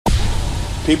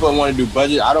People want to do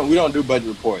budget. We don't do budget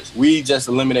reports. We just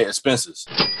eliminate expenses.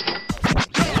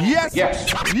 Yes.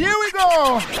 Here we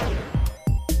go.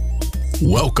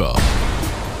 Welcome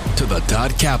to the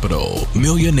Todd Capital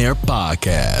Millionaire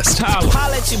Podcast.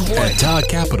 Holla at your boy. At Todd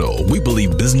Capital, we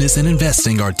believe business and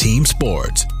investing are team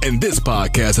sports. And this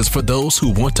podcast is for those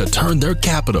who want to turn their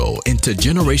capital into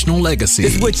generational legacy.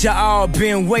 It's what y'all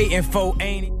been waiting for,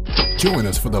 ain't it? Join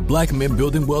us for the Black Men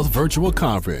Building Wealth Virtual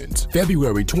Conference,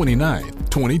 February 29th,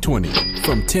 2020,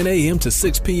 from 10 a.m. to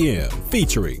 6 p.m.,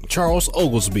 featuring Charles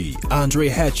Oglesby, Andre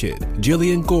Hatchett,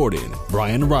 Jillian Gordon,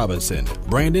 Brian Robinson,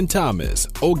 Brandon Thomas,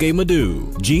 Oge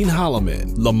Madu, Gene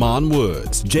Holloman, Lamont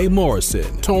Woods, Jay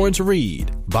Morrison, Torrance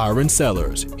Reed, Byron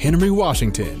Sellers, Henry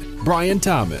Washington, Brian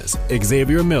Thomas,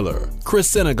 Xavier Miller, Chris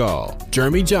Senegal,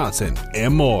 Jeremy Johnson,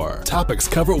 and more. Topics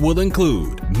covered will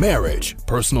include marriage,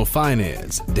 personal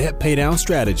finance, debt paydown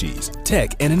strategies,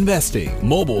 tech and investing,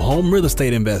 mobile home real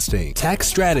estate investing, tax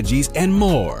strategies, and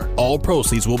more. All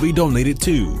proceeds will be donated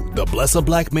to the Bless a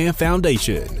Black Man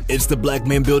Foundation. It's the Black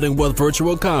Men Building Wealth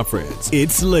Virtual Conference.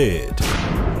 It's lit.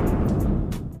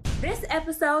 This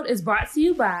episode is brought to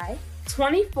you by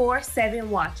 24/7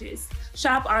 Watches.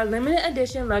 Shop our limited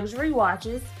edition luxury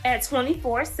watches at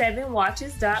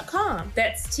 247watches.com.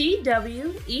 That's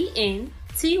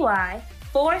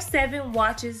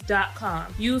TWENTY47watches.com.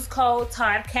 Use code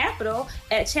Todd Capital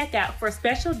at checkout for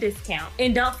special discount.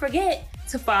 And don't forget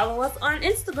to follow us on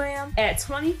Instagram at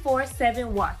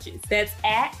 247watches. That's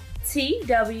at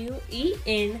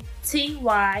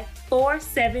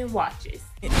TWENTY47watches.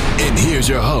 And here's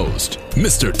your host,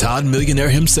 Mr. Todd Millionaire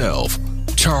himself,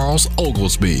 Charles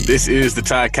Oglesby. This is the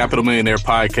Todd Capital Millionaire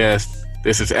Podcast.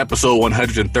 This is episode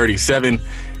 137.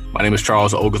 My name is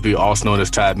Charles Oglesby, also known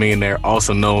as Todd Millionaire,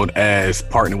 also known as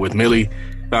Partner with Millie,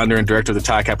 founder and director of the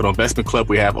Todd Capital Investment Club.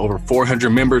 We have over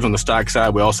 400 members on the stock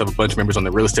side. We also have a bunch of members on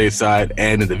the real estate side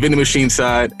and in the vending machine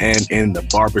side and in the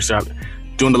barbershop,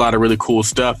 doing a lot of really cool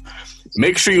stuff.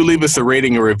 Make sure you leave us a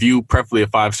rating or review, preferably a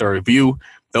 5-star review.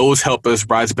 Those help us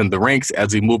rise up in the ranks.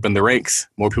 As we move in the ranks,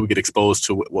 more people get exposed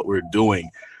to what we're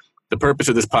doing. The purpose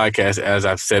of this podcast, as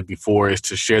I've said before, is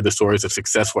to share the stories of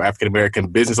successful African-American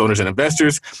business owners and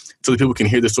investors so that people can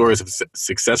hear the stories of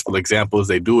successful examples.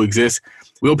 They do exist.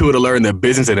 We want people to learn that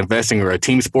business and investing are a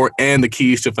team sport and the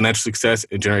keys to financial success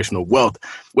and generational wealth.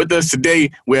 With us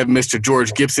today, we have Mr.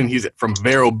 George Gipson. He's from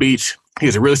Vero Beach.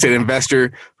 He's a real estate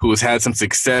investor who has had some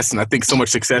success, and I think so much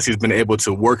success he's been able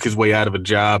to work his way out of a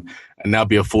job and now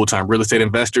be a full-time real estate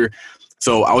investor.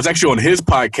 So I was actually on his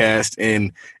podcast,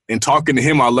 and in talking to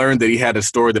him, I learned that he had a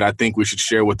story that I think we should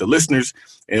share with the listeners,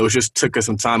 and it was just took us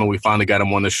some time, and we finally got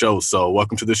him on the show. So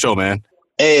welcome to the show, man.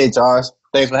 Hey, Charles.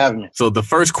 Thanks for having me. So the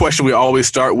first question we always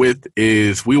start with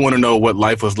is we want to know what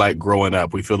life was like growing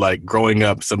up. We feel like growing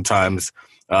up sometimes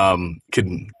can,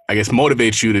 I guess,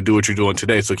 motivate you to do what you're doing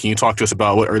today. So can you talk to us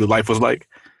about what early life was like?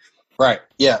 Right.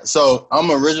 Yeah. So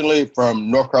I'm originally from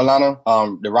North Carolina,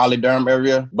 the Raleigh-Durham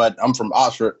area, but I'm from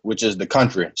Oxford, which is the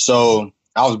country. So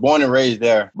I was born and raised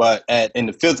there, but in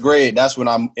the 5th grade, that's when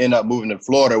I ended up moving to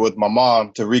Florida with my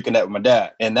mom to reconnect with my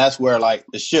dad. And that's where like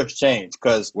the shift changed,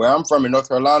 because where I'm from in North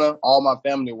Carolina, all my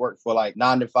family worked for like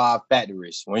 9-to-5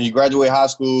 factories. When you graduate high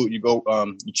school, you go,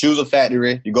 you choose a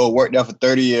factory, you go work there for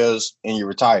 30 years and you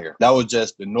retire. That was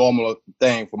just the normal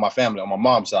thing for my family on my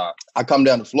mom's side. I come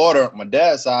down to Florida, on my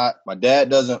dad's side, my dad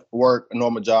doesn't work a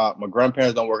normal job. My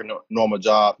grandparents don't work a normal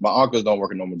job. My uncles don't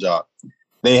work a normal job.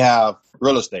 They have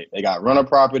real estate. They got rental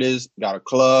properties, got a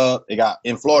club.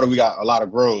 In Florida, we got a lot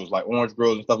of groves, like orange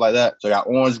groves and stuff like that. So I got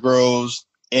orange groves,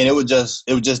 and it was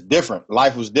just different.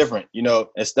 Life was different, you know,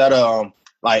 instead of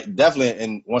like definitely.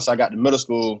 And once I got to middle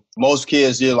school, most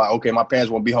kids, you're like, okay, my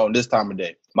parents won't be home this time of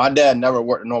day. My dad never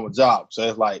worked a normal job. So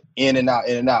it's like in and out.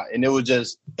 And it was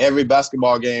just every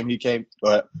basketball game he came.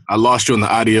 But I lost you on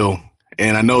the audio,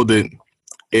 and I know that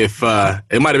if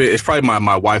it might have been, it's probably my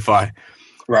Wi-Fi.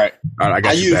 Right. All right, I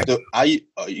got you back.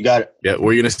 You got it. Yeah, what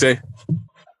were you going to say?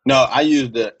 No, I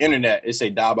use the internet. It say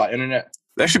dial by internet.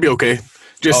 That should be okay.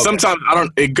 Just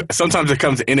okay. Sometimes it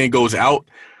comes in and goes out,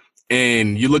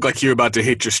 and you look like you're about to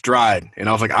hit your stride. And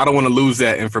I was like, I don't want to lose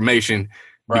that information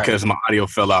because my audio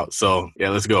fell out. So, yeah,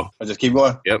 let's go. I'll just keep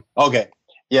going? Yep. Okay.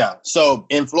 Yeah. So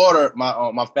in Florida,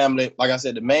 my family, like I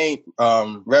said, the main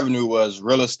revenue was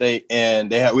real estate, and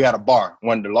we had a bar,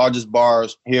 one of the largest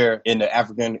bars here in the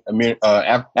African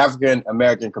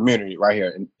American community right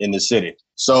here in the city.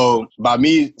 So by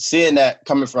me seeing that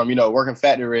coming from, working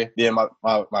factory, then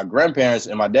my grandparents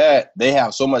and my dad, they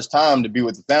have so much time to be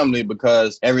with the family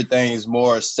because everything is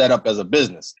more set up as a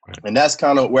business. And that's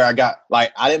kind of where I got,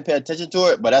 I didn't pay attention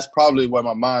to it, but that's probably where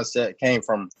my mindset came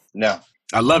from now.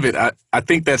 I love it. I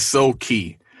think that's so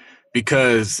key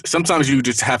because sometimes you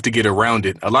just have to get around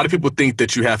it. A lot of people think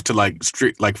that you have to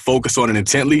like focus on it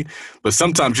intently, but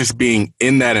sometimes just being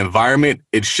in that environment,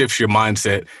 it shifts your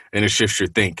mindset and it shifts your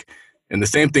think. And the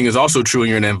same thing is also true when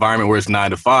you're in an environment where it's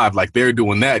 9 to 5. Like they're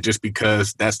doing that just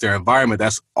because that's their environment.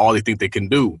 That's all they think they can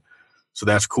do. So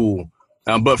that's cool.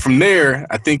 But from there,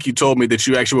 I think you told me that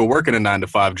you actually were working a 9 to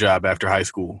 5 job after high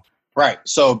school. Right.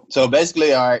 So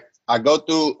basically, all right, I go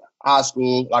through high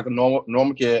school like a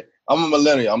normal kid. I'm a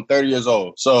millennial. I'm 30 years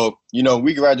old. So,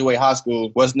 we graduate high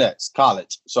school. What's next?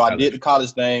 College. So I did the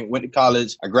college thing, went to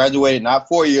college. I graduated not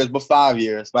 4 years, but 5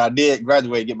 years. But I did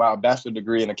graduate, get my bachelor's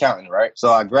degree in accounting, right?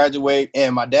 So I graduate,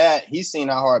 and my dad, he's seen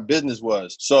how hard business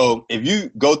was. So if you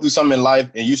go through something in life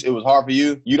and it was hard for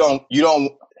you, you don't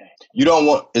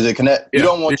want, is it connect? Yeah.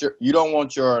 You don't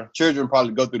want your children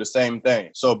probably to go through the same thing.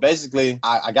 So basically,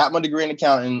 I got my degree in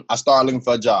accounting. I started looking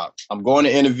for a job. I'm going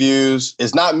to interviews.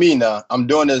 It's not me now. I'm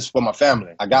doing this for my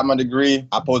family. I got my degree.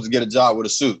 I'm supposed to get a job with a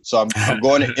suit. So I'm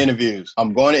going to interviews.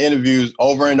 I'm going to interviews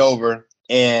over and over.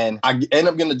 And I end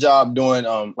up getting a job doing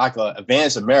like a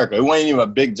Advanced America. It wasn't even a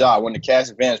big job. I went to cash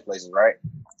advance places, right?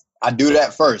 I do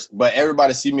that first, but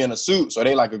everybody see me in a suit, so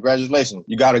they like, congratulations,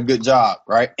 you got a good job,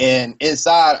 right? And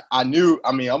inside, I'm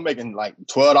making like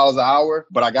 $12 an hour,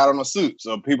 but I got on a suit,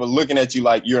 so people looking at you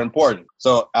like you're important.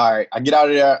 So, all right, I get out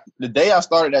of there. The day I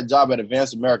started that job at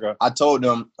Advanced America, I told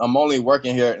them I'm only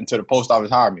working here until the post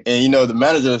office hired me. And the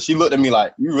manager, she looked at me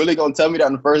like, you really gonna tell me that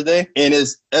on the first day? And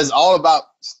it's all about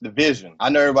the vision.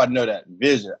 I know everybody know that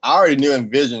vision. I already knew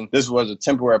in vision this was a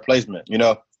temporary placement,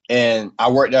 And I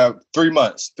worked there 3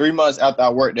 months. 3 months after I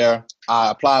worked there,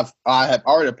 I have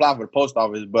already applied for the post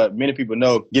office, but many people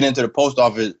know getting into the post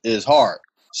office is hard.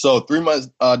 So 3 months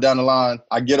down the line,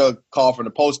 I get a call from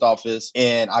the post office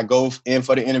and I go in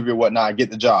for the interview and whatnot. I get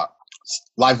the job.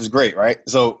 Life is great, right?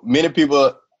 So many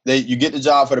people, you get the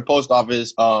job for the post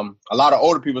office. A lot of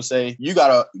older people say, you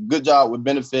got a good job with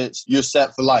benefits. You're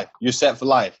set for life. You're set for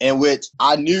life. And which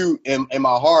I knew in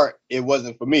my heart, it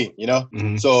wasn't for me,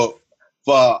 Mm-hmm. So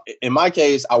in my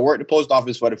case, I worked the post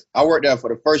office I worked there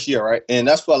for the first year, right? And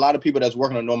that's for a lot of people that's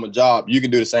working a normal job. You can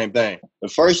do the same thing. The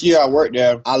first year I worked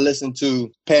there, I listened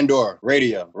to Pandora,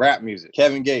 radio, rap music,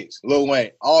 Kevin Gates, Lil Wayne,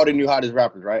 all the new hottest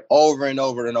rappers, right? Over and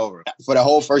over and over. For the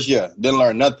whole first year, didn't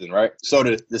learn nothing, right? So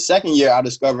the second year, I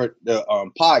discovered the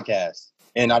podcast.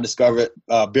 And I discovered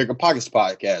Bigger Pockets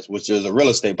podcast, which is a real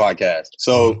estate podcast.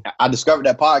 So I discovered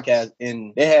that podcast,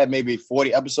 and they had maybe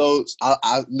 40 episodes.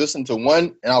 I listened to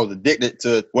one, and I was addicted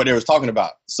to what they was talking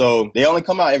about. So they only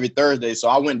come out every Thursday. So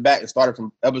I went back and started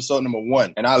from episode number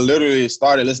 1. And I literally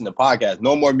started listening to podcasts.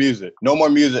 No more music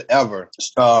ever.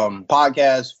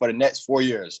 Podcasts for the next 4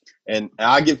 years. And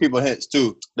I give people hints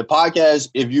too. The podcast,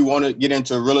 if you want to get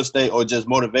into real estate or just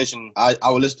motivation, I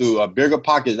would listen to Bigger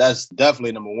Pockets. That's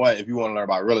definitely number 1 if you want to learn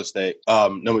about real estate.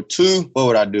 Number 2, what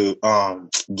would I do?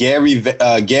 Gary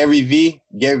Vaynerchuk.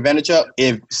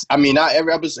 Not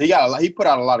every episode. He put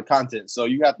out a lot of content, so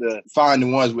you have to find the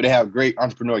ones where they have great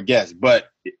entrepreneur guests. But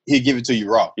he'll give it to you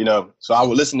raw, So I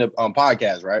would listen to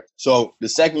podcasts, right? So the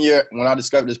second year when I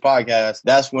discovered this podcast,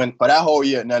 that's when, for that whole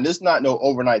year, now this is not no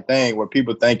overnight thing where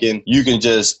people thinking you can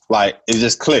just it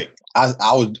just click. I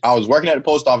was working at the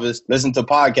post office, listening to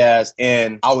podcasts,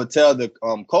 and I would tell the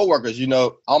coworkers,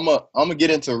 I'm gonna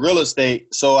get into real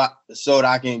estate so that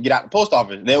I can get out the post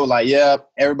office. They were like, yeah,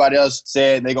 everybody else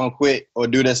said they're gonna quit or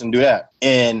do this and do that.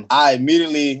 And I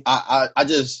immediately, I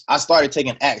started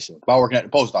taking action by working at the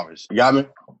post office. You got me?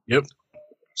 Yep.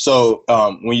 So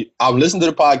I listened to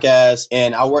the podcast,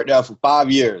 and I worked there for 5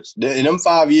 years. In them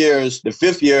 5 years, the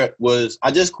 5th year was,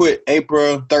 I just quit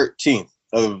April 13th.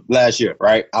 Of last year,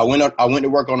 right? I went to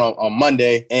work on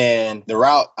Monday, and the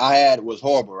route I had was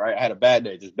horrible, right? I had a bad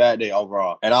day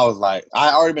overall. And I was like, I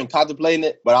had already been contemplating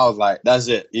it, but I was like, that's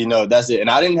it, that's it. And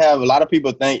I didn't have, a lot of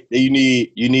people think that you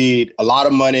need a lot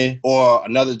of money or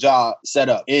another job set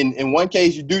up. In one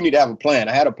case, you do need to have a plan.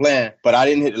 I had a plan, but I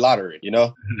didn't hit the lottery,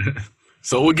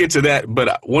 So we'll get to that.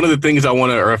 But one of the things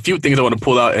a few things I want to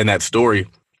pull out in that story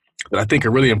that I think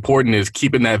are really important is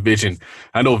keeping that vision.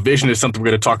 I know vision is something we're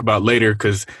going to talk about later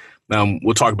because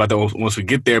we'll talk about that once we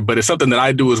get there, but it's something that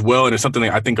I do as well. And it's something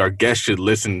that I think our guests should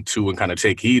listen to and kind of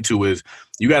take heed to is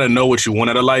you got to know what you want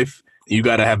out of life. You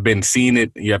got to have been seeing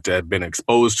it. You have to have been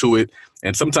exposed to it.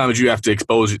 And sometimes you have to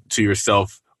expose it to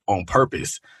yourself on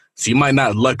purpose. So you might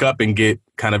not luck up and get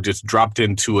kind of just dropped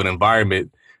into an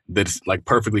environment that's like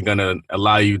perfectly going to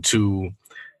allow you to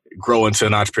grow into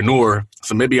an entrepreneur.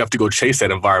 So maybe you have to go chase that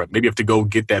environment. Maybe you have to go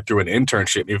get that through an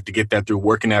internship. You have to get that through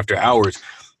working after hours.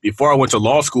 Before I went to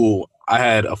law school, I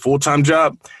had a full-time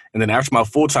job. And then after my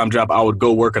full-time job, I would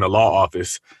go work in a law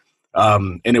office.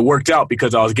 And it worked out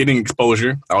because I was getting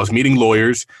exposure. I was meeting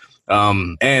lawyers.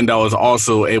 And I was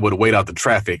also able to wait out the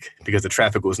traffic because the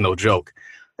traffic was no joke.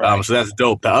 So that's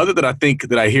dope. The other that I think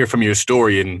that I hear from your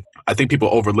story, and I think people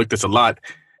overlook this a lot,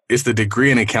 is the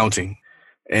degree in accounting.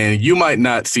 And you might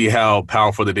not see how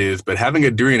powerful it is, but having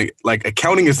a degree in, like,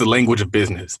 accounting is the language of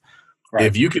business. Right.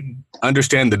 If you can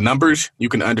understand the numbers, you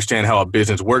can understand how a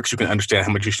business works. You can understand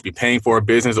how much you should be paying for a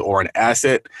business or an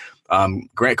asset.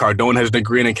 Grant Cardone has a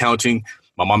degree in accounting.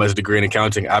 My mom has a degree in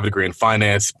accounting. I have a degree in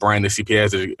finance. Brian, the CPA,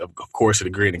 has, of course, a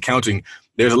degree in accounting.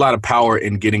 There's a lot of power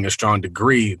in getting a strong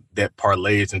degree that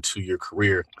parlays into your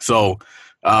career. So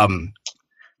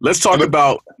let's talk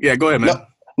about – yeah, go ahead, man.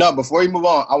 No, before you move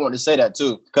on, I want to say that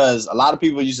too, because a lot of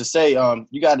people used to say,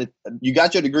 you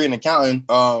got your degree in accounting.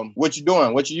 What you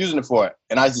doing? What you using it for?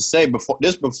 And I used to say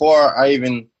before I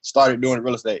even started doing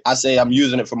real estate, I say I'm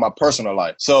using it for my personal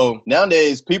life. So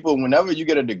nowadays, people, whenever you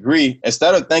get a degree,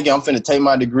 instead of thinking I'm finna take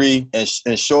my degree and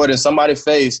show it in somebody's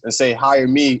face and say, hire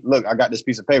me, look, I got this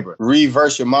piece of paper.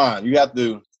 Reverse your mind. You have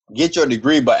to get your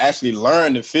degree, but actually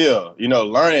learn the field,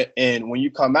 learn it. And when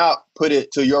you come out, put it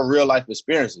to your real life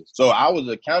experiences. So I was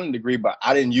an accounting degree, but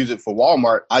I didn't use it for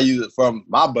Walmart. I use it from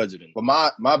my budgeting, for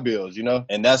my bills,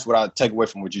 and that's what I take away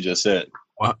from what you just said.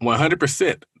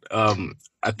 100%.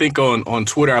 I think on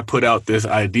Twitter, I put out this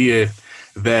idea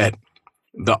that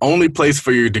the only place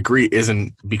for your degree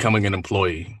isn't becoming an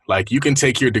employee. Like, you can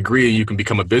take your degree and you can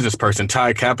become a business person.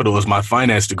 Tide Capital is my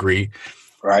finance degree,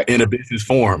 right, in a business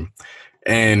form.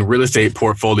 And real estate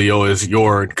portfolio is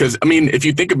because, if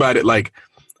you think about it, like,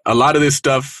 a lot of this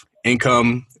stuff,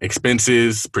 income,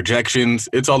 expenses, projections,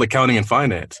 it's all accounting and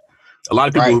finance. A lot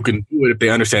of people who can do it if they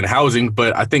understand housing,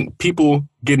 but I think people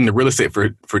get into real estate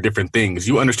for different things.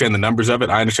 You understand the numbers of it.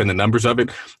 I understand the numbers of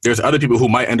it. There's other people who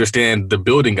might understand the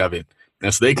building of it.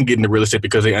 And so they can get into real estate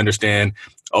because they understand,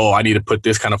 oh, I need to put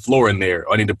this kind of floor in there.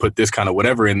 Or I need to put this kind of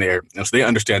whatever in there. And so they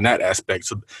understand that aspect.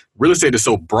 So real estate is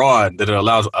so broad that it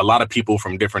allows a lot of people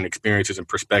from different experiences and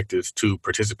perspectives to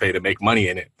participate and make money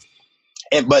in it.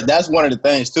 But that's one of the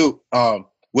things too,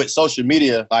 with social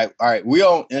media. Like, all right, we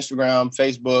on Instagram,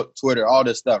 Facebook, Twitter, all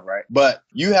this stuff, right? But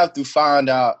you have to find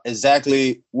out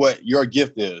exactly what your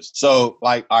gift is. So,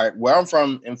 like, all right, where I'm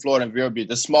from in Florida, in Vero Beach,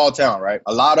 it's a small town, right?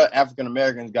 A lot of African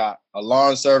Americans got a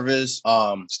lawn service,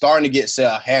 starting to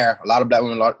sell hair. A lot of black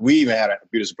women, we even had a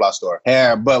beauty supply store,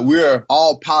 hair, but we're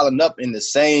all piling up in the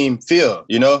same field,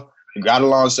 We got a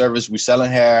lawn service, we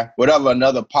selling hair, whatever,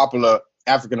 another popular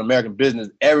African-American business,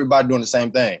 everybody doing the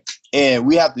same thing.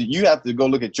 And you have to go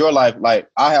look at your life. Like,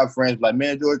 I have friends like,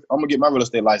 man, George, I'm going to get my real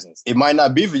estate license. It might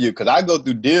not be for you because I go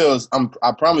through deals.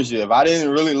 I promise you, if I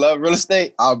didn't really love real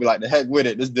estate, I'll be like, the heck with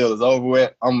it. This deal is over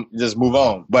with. I'm just move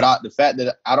on. But the fact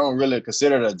that I don't really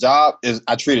consider it a job is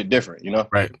I treat it different,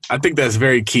 Right. I think that's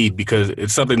very key because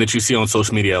it's something that you see on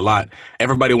social media a lot.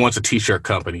 Everybody wants a t-shirt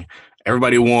company.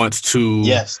 Everybody wants to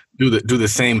do the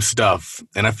same stuff.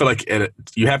 And I feel like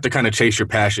you have to kind of chase your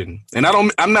passion. And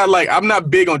I'm not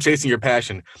big on chasing your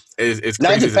passion. It's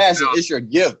not your passion, it's your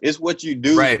gift. It's what you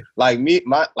do. Right. Like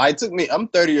I'm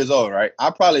 30 years old, right?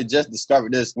 I probably just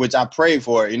discovered this, which I prayed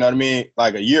for, you know what I mean?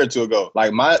 Like a year or two ago.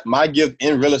 Like my gift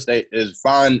in real estate is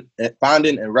finding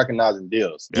and recognizing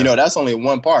deals. Yeah. That's only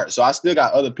one part. So I still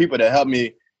got other people that help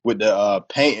me with the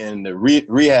painting, the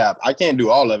rehab. I can't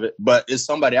do all of it, but it's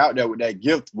somebody out there with that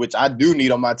gift, which I do need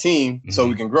on my team so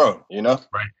we can grow, Right.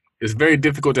 It's very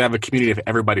difficult to have a community if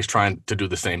everybody's trying to do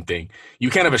the same thing. You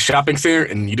can't have a shopping center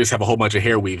and you just have a whole bunch of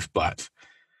hair weave spots.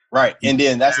 Right. And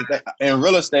then that's the thing. In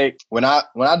real estate, when I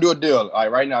do a deal,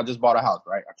 like right now, I just bought a house,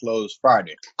 right? I closed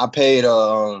Friday. I paid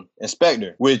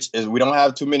inspector, which is we don't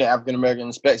have too many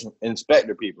African-American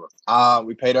inspector people.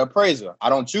 We paid an appraiser. I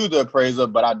don't choose the appraiser,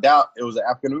 but I doubt it was an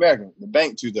African-American. The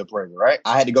bank chose the appraiser, right?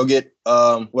 I had to go get,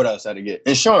 what else I had to get?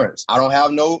 Insurance. I don't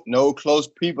have no close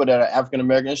people that are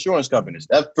African-American insurance companies.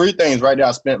 That's three things right there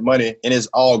I spent money and it's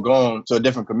all gone to a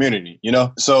different community,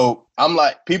 So I'm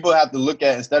like, people have to look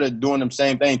at, instead of doing the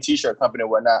same thing, t-shirt company and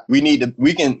whatnot,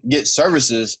 we can get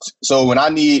services. So when I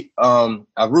need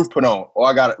a roof put on,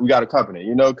 or we got a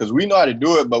company, because we know how to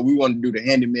do it, but we want to do the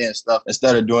handyman stuff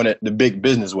instead of doing it the big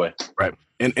business way. Right.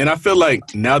 And I feel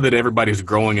like now that everybody's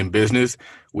growing in business,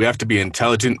 we have to be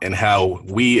intelligent in how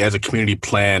we as a community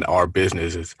plan our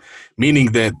businesses,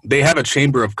 meaning that they have a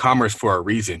chamber of commerce for a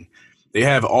reason. They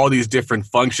have all these different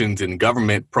functions and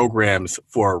government programs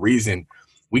for a reason.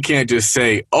 We can't just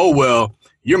say, oh, well,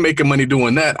 you're making money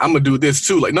doing that, I'm going to do this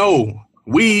too. Like, no,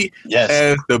 we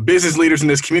as the business leaders in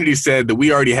this community said that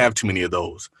we already have too many of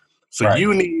those. So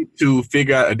you need to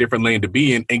figure out a different lane to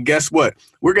be in. And guess what?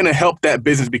 We're going to help that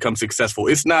business become successful.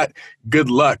 It's not good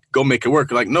luck, go make it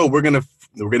work. Like, no, we're going to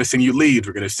We're going to send you leads.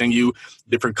 We're going to send you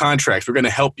different contracts. We're going to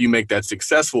help you make that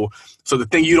successful. So the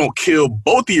thing, you don't kill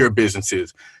both of your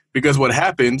businesses, because what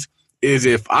happens is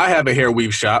if I have a hair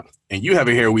weave shop and you have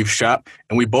a hair weave shop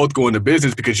and we both go into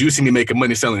business because you see me making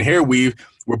money selling hair weave,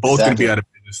 we're both going to be out of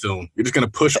business soon. You're just going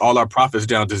to push all our profits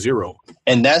down to zero.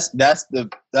 And that's the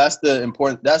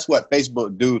important. That's what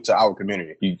Facebook do to our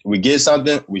community. We get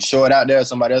something, we show it out there.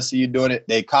 Somebody else see you doing it,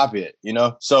 they copy it. You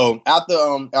know. So after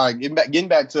all right, getting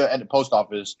back to it at the post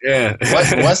office. Yeah.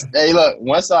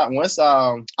 once I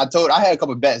had a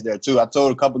couple of bets there too. I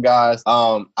told a couple guys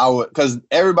I would, because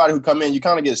everybody who come in, you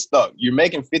kind of get stuck. You're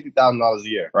making $50,000 a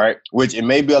year, right? Which it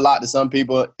may be a lot to some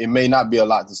people, it may not be a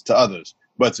lot to others.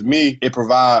 But to me, it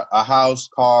provides a house,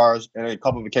 cars, and a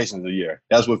couple of vacations a year.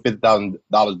 That's what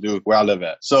 $50,000 do where I live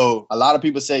at. So a lot of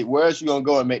people say, where else you going to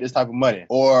go and make this type of money?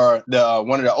 Or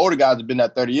one of the older guys that's been there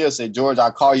 30 years say, George,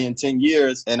 I'll call you in 10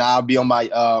 years and I'll be on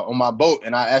my boat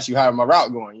and I ask you how my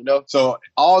route going, you know? So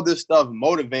all this stuff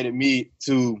motivated me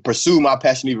to pursue my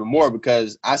passion even more,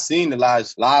 because I seen the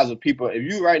lives of people. If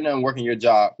you right now working your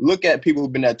job, look at people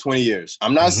who've been there 20 years.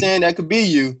 I'm not saying that could be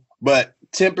you, but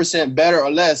 10% better or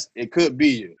less, it could be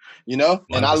you, you know?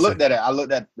 And 100%. I looked at it. I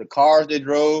looked at the cars they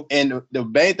drove. And the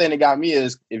main thing that got me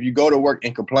is if you go to work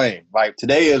and complain, like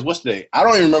what's today? I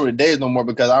don't even remember the days no more,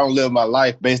 because I don't live my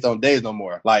life based on days no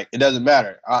more. Like, it doesn't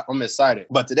matter. I'm excited.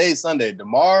 But today's Sunday.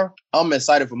 Tomorrow, I'm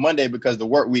excited for Monday because the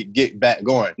work week get back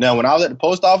going. Now, when I was at the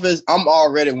post office, I'm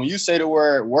already, when you say the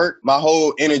word work, my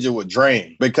whole energy would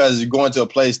drain, because you're going to a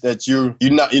place that you're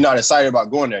not excited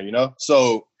about going there, you know?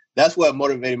 So that's what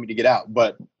motivated me to get out.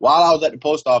 But while I was at the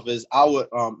post office, I would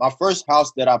my first house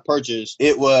that I purchased,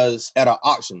 it was at an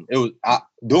auction. It was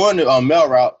doing the mail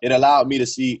route. It allowed me to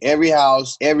see every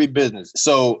house, every business.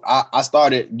 So I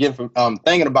started getting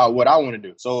thinking about what I want to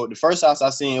do. So the first house I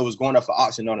seen, it was going up for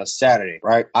auction on a Saturday,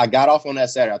 right? I got off on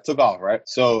that Saturday. I took off, right?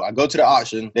 So I go to the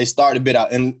auction. They start to bid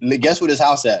out, and guess where this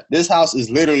house at? This house is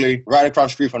literally right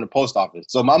across the street from the post office.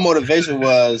 So my motivation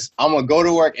was, I'm gonna go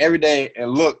to work every day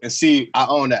and look and see I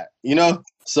own that, you know?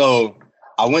 So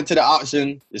I went to the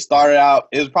auction. It started out,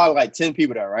 it was probably like 10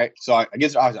 people there, right? So I get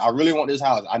to the auction. I really want this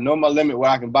house. I know my limit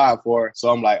what I can buy it for. So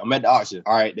I'm like, I'm at the auction.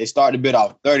 All right, they started to bid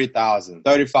off 30,000,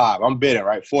 35. I'm bidding,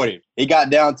 right? 40. It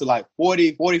got down to like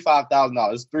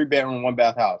 $45,000. It's a 3-bedroom,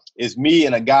 1-bath house. It's me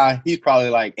and a guy. He's probably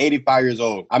like 85 years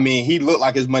old. I mean, he looked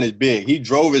like his money's big. He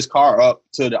drove his car up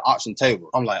to the auction table.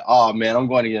 I'm like, oh man, I'm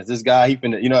going against this guy. He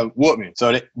finna, whoop me.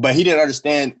 So, but he didn't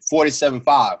understand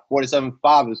 47.5.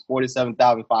 47.5 is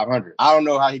 47,500. I don't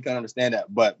know how he couldn't understand that,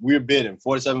 but we're bidding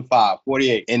 47.5,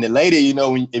 48. And the lady,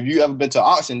 if you ever been to an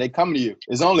auction, they come to you.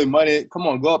 It's only money. Come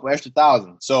on, go up an extra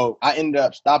 1,000. So I ended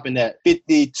up stopping at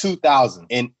 52,000.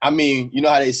 And I mean, you know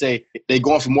how they say they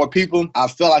going for more people? I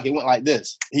felt like it went like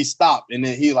this. He stopped and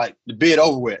then he like the bid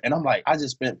over with. And I'm like, I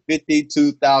just spent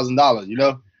 $52,000, you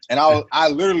know? And I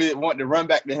literally wanted to run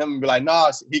back to him and be like, nah,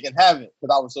 he can have it,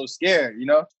 because I was so scared, you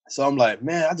know? So I'm like,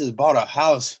 man, I just bought a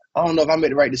house. I don't know if I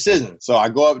made the right decision. So I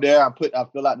go up there, I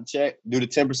fill out the check, do the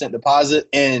 10% deposit.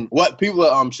 And what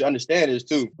people should understand is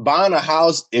too, buying a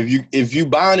house, if you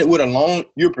buying it with a loan,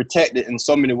 you're protected in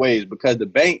so many ways, because the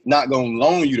bank not going to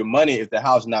loan you the money if the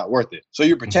house is not worth it. So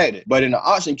you're protected. But in the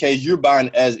auction case, you're buying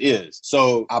it as is.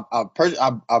 So I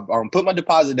put my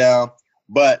deposit down.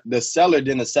 But the seller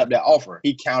didn't accept that offer.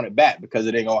 He counted back because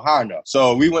it ain't going high enough.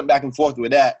 So we went back and forth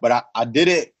with that. But I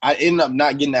ended up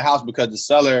not getting the house because the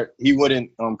seller, he wouldn't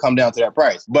come down to that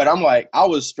price. But I'm like, I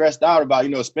was stressed out about,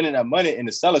 spending that money, and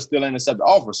the seller still didn't accept the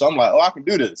offer. So I'm like, I can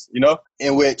do this,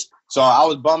 So I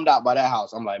was bummed out by that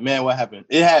house. I'm like, man, what happened?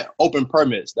 It had open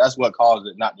permits. That's what caused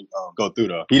it not to go through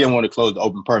though. He didn't want to close the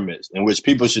open permits, in which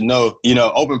people should know,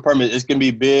 open permits, it can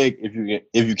be big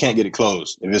if you can't get it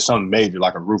closed. If it's something major,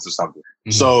 like a roof or something.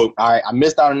 Mm-hmm. So I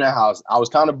missed out on that house. I was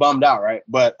kind of bummed out, right?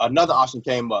 But another auction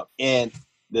came up, and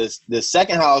the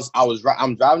second house,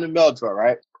 I'm driving the mail truck,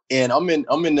 right? And I'm in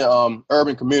the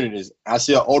urban communities. I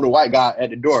see an older white guy at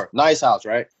the door. Nice house,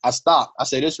 right? I stopped. I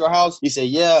say, "This your house?" He said,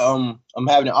 "Yeah. I'm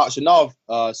having an auction off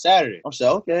Saturday." I said,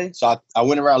 "Okay." So I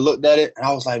went around, looked at it, and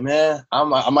I was like, "Man,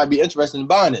 I might be interested in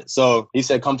buying it." So he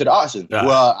said, "Come to the auction." Yeah.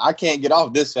 Well, I can't get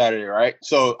off this Saturday, right?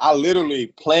 So I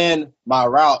literally planned my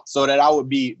route so that I would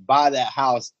be by that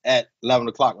house at 11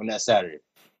 o'clock on that Saturday.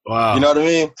 Wow. You know what I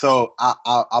mean? So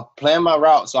I planned my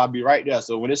route, so I'll be right there.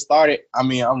 So when it started,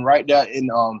 I'm right there in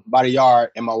by the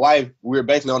yard, and my wife, we were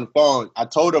basically on the phone. I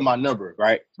told her my number,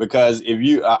 right? Because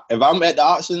if I'm at the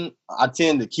auction, I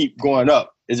tend to keep going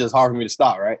up. It's just hard for me to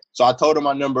stop, right? So I told her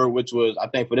my number, which was, I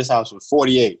think for this house was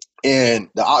 48. And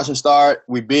the auction started,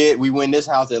 we win this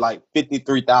house at like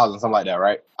 53,000, something like that,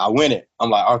 right? I win it. I'm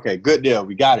like, okay, good deal.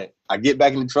 We got it. I get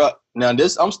back in the truck. Now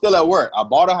I'm still at work. I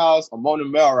bought a house. I'm on the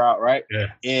mail route, right? Yeah.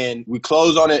 And we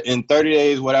closed on it in 30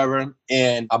 days, whatever.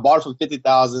 And I bought it for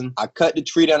 $50,000. I cut the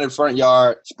tree down in the front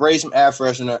yard, sprayed some air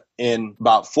freshener, and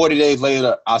about 40 days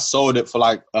later, I sold it for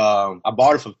like I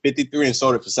bought it for 53 and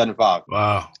sold it for 75.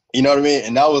 Wow. You know what I mean?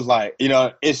 And that was like,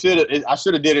 I should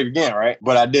have did it again, right?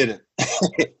 But I didn't.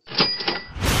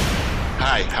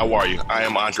 Hi, how are you? I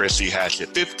am Andre C.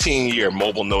 Hatchett, 15-year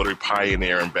mobile notary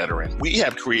pioneer and veteran. We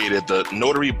have created the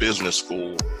Notary Business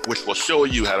School, which will show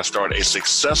you how to start a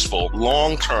successful,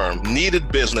 long-term,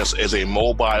 needed business as a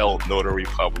mobile notary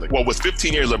public. Well, with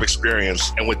 15 years of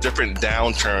experience and with different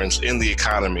downturns in the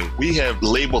economy, we have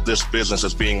labeled this business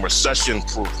as being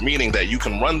recession-proof, meaning that you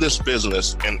can run this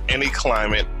business in any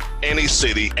climate, any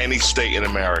city, any state in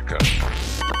America.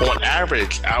 On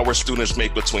average, our students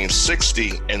make between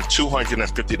 $60 and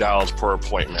 $250 per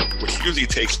appointment, which usually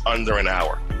takes under an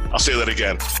hour. I'll say that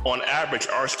again. On average,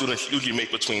 our students usually make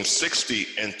between $60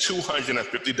 and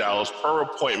 $250 per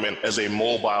appointment as a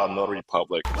mobile notary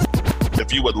public.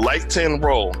 If you would like to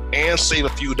enroll and save a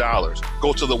few dollars,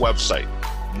 go to the website,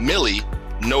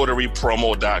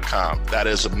 MillyNotaryPromo.com. That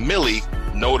is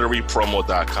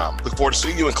MillyNotaryPromo.com. Look forward to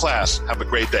seeing you in class. Have a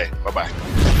great day. Bye-bye.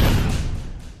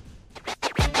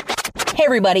 Hey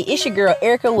everybody, it's your girl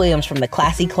Erica Williams from the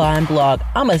Classy Climb blog.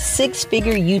 I'm a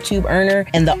 6-figure YouTube earner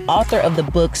and the author of the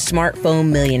book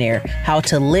Smartphone Millionaire, How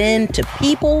to Lend to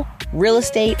People, Real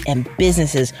Estate, and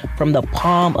Businesses from the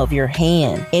Palm of Your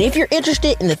Hand. And if you're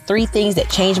interested in the 3 things that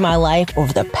changed my life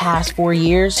over the past 4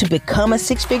 years to become a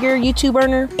 6-figure YouTube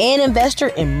earner and investor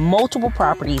in multiple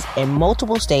properties in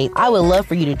multiple states, I would love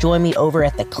for you to join me over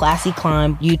at the Classy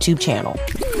Climb YouTube channel.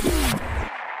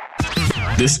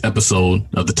 This episode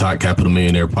of the Todd Capital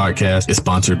Millionaire Podcast is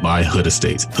sponsored by Hood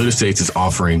Estates. Hood Estates is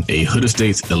offering a Hood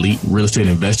Estates Elite Real Estate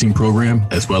Investing Program,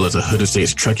 as well as a Hood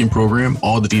Estates Trekking Program.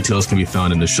 All the details can be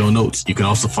found in the show notes. You can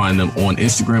also find them on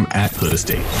Instagram at Hood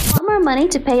Estates. Want more money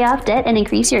to pay off debt and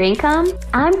increase your income?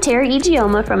 I'm Terry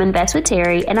Igioma from Invest with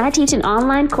Terry, and I teach an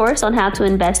online course on how to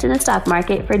invest in the stock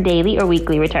market for daily or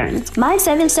weekly returns. My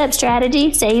 7-step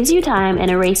strategy saves you time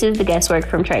and erases the guesswork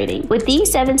from trading. With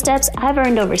these 7 steps, I've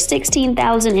earned over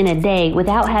 $16,000 in a day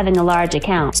without having a large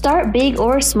account. Start big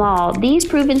or small. These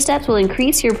proven steps will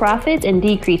increase your profits and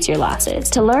decrease your losses.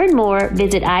 To learn more,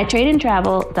 visit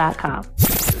iTradeandTravel.com.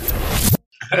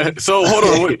 So hold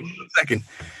on, wait a second.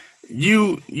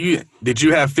 Did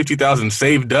you have 50,000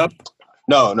 saved up?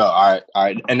 No. All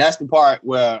right. And that's the part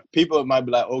where people might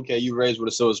be like, okay, you raised with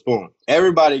a silver spoon.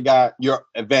 Everybody got your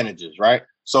advantages, right?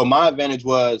 So my advantage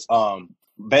was,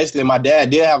 basically, my dad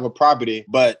did have a property,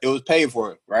 but it was paid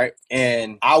for, right?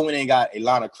 And I went and got a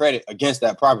line of credit against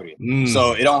that property.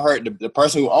 So it don't hurt the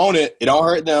person who owned it. It don't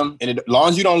hurt them. And as long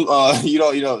as you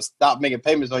don't stop making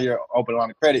payments on your open line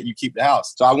of credit, you keep the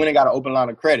house. So I went and got an open line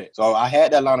of credit. So I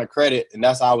had that line of credit, and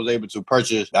that's how I was able to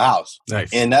purchase the house.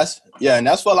 Nice. And that's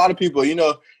for a lot of people.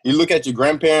 You look at your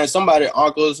grandparents,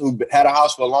 uncles who had a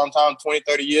house for a long time, 20,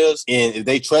 30 years, and if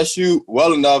they trust you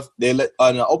well enough, they let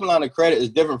an open line of credit is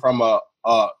different from a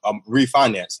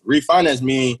refinance. Refinance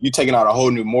means you taking out a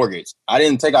whole new mortgage. I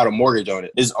didn't take out a mortgage on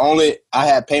it. It's only I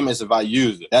had payments if I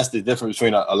used it. That's the difference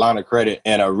between a line of credit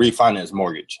and a refinance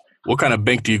mortgage. What kind of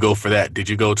bank do you go for that? Did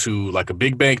you go to like a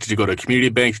big bank? Did you go to a community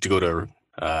bank? Did you go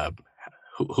to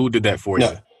who did that for you?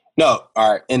 No.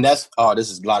 All right. And this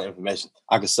is a lot of information.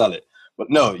 I could sell it. But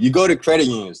no, you go to credit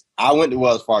unions. I went to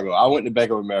Wells Fargo. I went to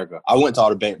Bank of America. I went to all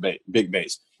the big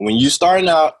banks. When you're starting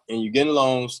out and you're getting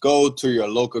loans, go to your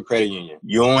local credit union.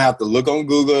 You don't have to look on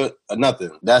Google or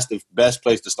nothing. That's the best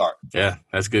place to start. Yeah,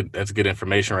 that's good. That's good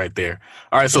information right there.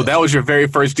 All right, so that was your very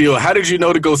first deal. How did you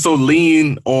know to go so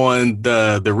lean on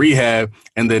the rehab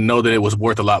and then know that it was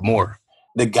worth a lot more?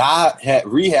 The guy had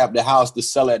rehabbed the house to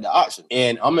sell at the auction.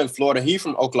 And I'm in Florida. He's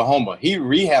from Oklahoma. He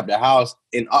rehabbed the house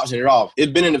and auctioned it off.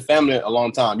 It's been in the family a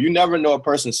long time. You never know a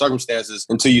person's circumstances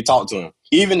until you talk to him.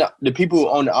 Even the people who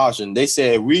own the auction, they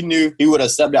said if we knew he would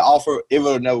accept that offer, it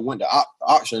would have never went to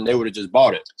auction. They would have just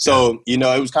bought it. So,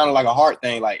 it was kind of like a hard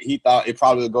thing. Like he thought it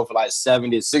probably would go for like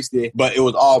 70, 60, but it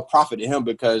was all profit to him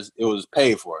because it was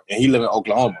paid for. And he lived in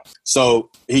Oklahoma. So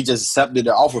he just accepted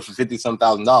the offer for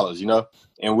 $50,000,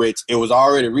 in which it was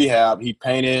already rehab. He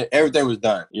painted, everything was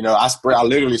done. I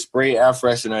literally sprayed air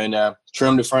freshener in there.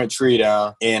 trim the front tree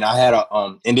down, and I had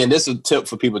and then this is a tip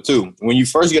for people too. When you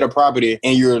first get a property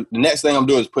and the next thing I'm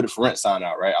doing is put a for rent sign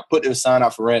out, right? I put the sign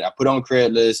out for rent. I put it on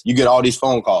Craigslist. You get all these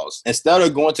phone calls. Instead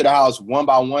of going to the house one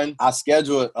by one, I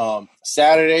schedule it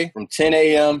Saturday from 10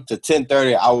 a.m. to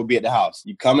 10:30. I will be at the house.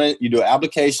 You come in, you do an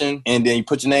application, and then you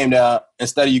put your name down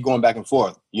instead of you going back and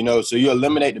forth. So you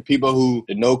eliminate the people who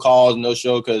the no calls, no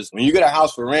show, because when you get a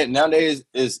house for rent nowadays,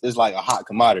 it's like a hot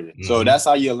commodity. Mm-hmm. So that's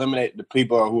how you eliminate the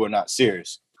people who are not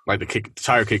serious. Like the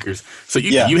tire kickers. So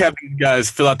you have these guys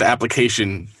fill out the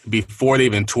application before they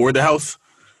even toured the house?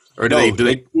 Or do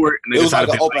they tour it? And it was like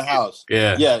an open house.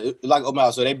 Yeah. Yeah, it was like an open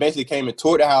house. So they basically came and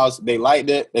toured the house. They liked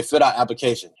it. They filled out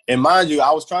application. And mind you,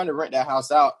 I was trying to rent that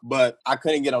house out, but I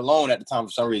couldn't get a loan at the time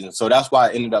for some reason. So that's why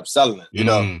I ended up selling it, you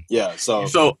know? Yeah,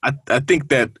 So I think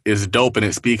that is dope, and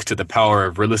it speaks to the power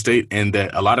of real estate, and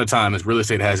that a lot of times real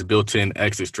estate has built-in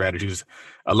exit strategies,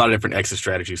 a lot of different exit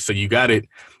strategies. So you got it,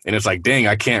 and it's like, dang,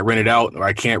 I can't rent it out, or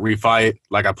I can't refi it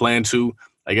like I plan to.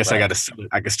 I guess right.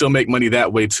 I can still make money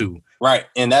that way too. Right.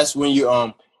 And that's when you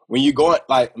go,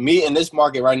 like me in this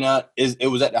market right now, it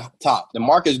was at the top. The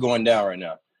market is going down right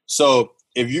now. So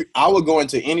I would go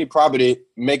into any property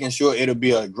making sure it'll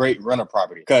be a great rental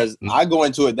property, because I go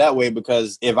into it that way,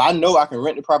 because if I know I can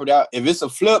rent the property out, if it's a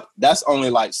flip, that's only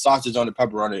like sausage on the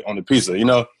pepper on the pizza, you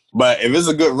know? But if it's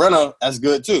a good renter, that's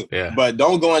good too. Yeah. But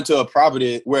don't go into a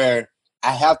property where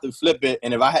I have to flip it,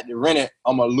 and if I had to rent it,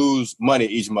 I'm going to lose money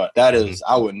each month. That is,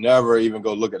 I would never even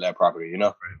go look at that property, you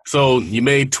know? So you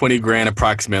made $20,000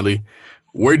 approximately.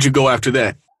 Where'd you go after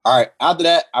that? All right. After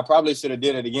that, I probably should have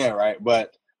did it again, right?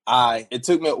 But it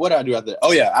took me, what did I do after that?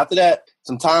 Oh, yeah. After that,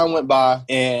 some time went by,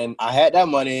 and I had that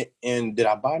money, and did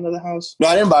I buy another house? No,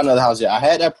 I didn't buy another house yet. I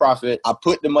had that profit. I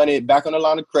put the money back on the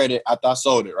line of credit after I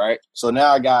sold it, right? So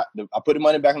now I put the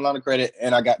money back on the line of credit,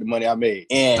 and I got the money I made.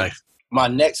 And nice. My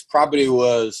next property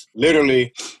was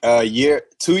literally 2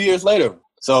 years later.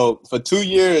 So for 2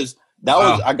 years, that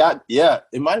was,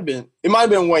 it might have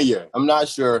been 1 year. I'm not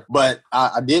sure, but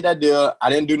I did that deal. I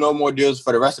didn't do no more deals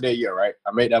for the rest of that year, right?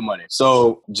 I made that money.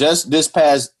 So just this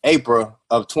past April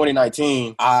of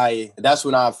 2019, that's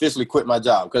when I officially quit my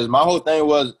job, because my whole thing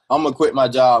was I'm going to quit my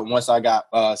job once I got,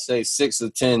 say 6 or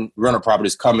 10 rental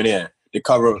properties coming in to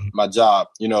cover my job,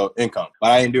 income.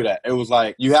 But I didn't do that. It was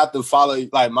like, you have to follow,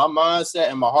 like my mindset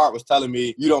and my heart was telling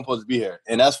me, you don't supposed to be here.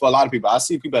 And that's for a lot of people. I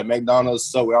see people at McDonald's,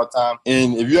 Subway all the time.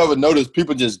 And if you ever notice,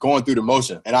 people just going through the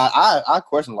motion. And I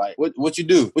question, like, what you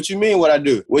do? What you mean what I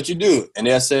do? What you do? And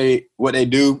they'll say what they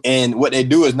do. And what they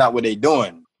do is not what they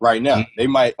doing right now. They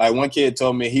might, like one kid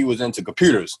told me he was into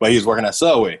computers, but he was working at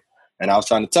Subway. And I was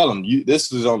trying to tell him,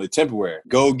 this is only temporary.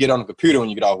 Go get on the computer when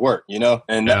you get off work,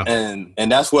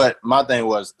 And that's what my thing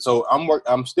was. So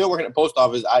I'm still working at the post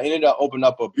office. I ended up opening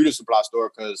up a beauty supply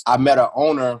store because I met an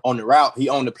owner on the route. He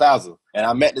owned the plaza. And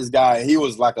I met this guy. He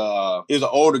was like he was an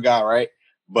older guy, right?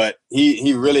 But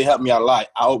he really helped me out a lot.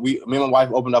 Me and my wife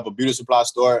opened up a beauty supply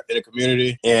store in the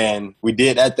community, and we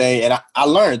did that thing. And I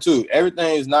learned too,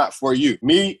 everything is not for you.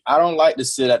 Me, I don't like to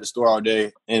sit at the store all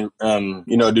day and do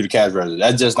the cash register.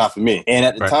 That's just not for me. And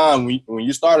at the time, when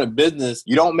you start a business,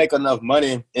 you don't make enough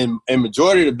money. In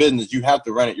majority of the business, you have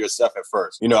to run it yourself at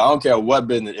first. I don't care what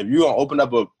business. If you're gonna open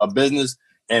up a business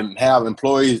and have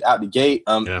employees out the gate,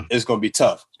 it's going to be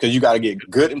tough, because you got to get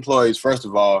good employees, first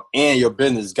of all, and your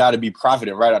business got to be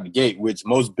profiting right out the gate, which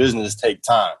most businesses take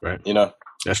time, right?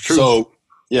 That's true. So,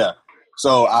 yeah.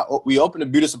 So we opened a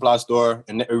beauty supply store,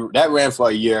 and that ran for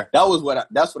a year. That's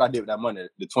what I did with that money,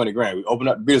 the $20,000. We opened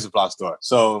up the beauty supply store.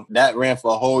 So that ran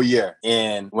for a whole year.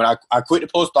 And when I quit the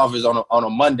post office on a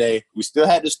Monday, we still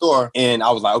had the store, and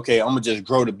I was like, okay, I'm gonna just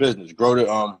grow the business, grow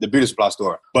the beauty supply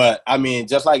store. But I mean,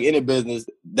 just like any business,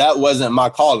 that wasn't my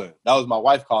calling. That was my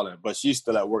wife calling, but she's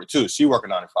still at work too. She working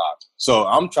 9 to 5. So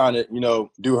I'm trying to,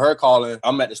 do her calling.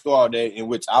 I'm at the store all day, in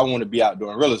which I want to be out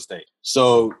doing real estate.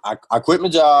 So I quit my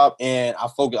job and I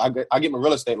focus. I get my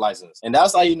real estate license. And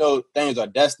that's how things are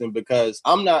destined, because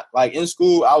I'm not, like, in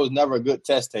school, I was never a good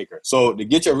test taker. So to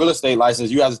get your real estate license,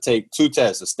 you have to take 2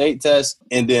 tests, a state test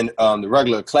and then the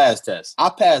regular class test. I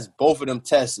passed both of them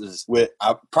tests with,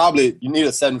 you need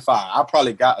a 75. I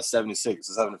probably got a 76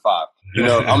 or 75.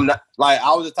 I'm not, like,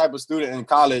 I was the type of student in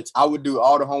college, I would do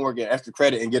all the homework and extra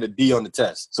credit and get a D on the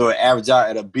test. So it averaged out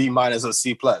at a B- or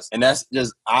C+. And that's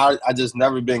just, I just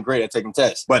never been great at taking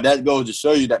tests. But that goes to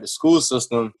show you that the school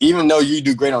system, even though you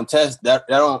do great on tests, that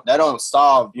don't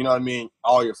solve,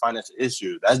 all your financial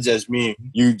issues. That's just me.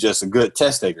 You just a good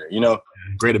test taker,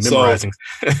 Great at memorizing.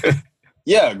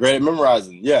 Yeah, great at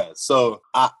memorizing. Yeah. So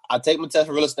I take my test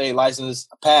for real estate license.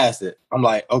 I passed it. I'm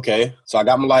like, okay. So I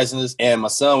got my license and my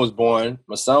son was born.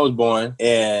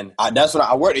 And that's when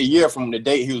I worked a year from the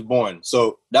date he was born.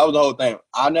 So that was the whole thing.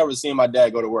 I never seen my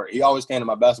dad go to work. He always came to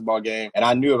my basketball game. And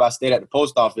I knew if I stayed at the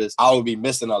post office, I would be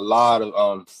missing a lot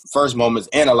of first moments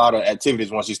and a lot of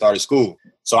activities once he started school.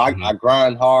 So I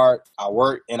grind hard, I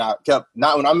work, and I kept,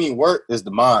 not when I mean work, is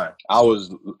the mind.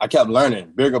 I kept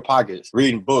learning, bigger pockets,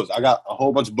 reading books. I got a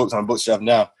whole bunch of books on the bookshelf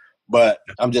now, but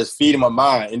I'm just feeding my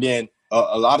mind. And then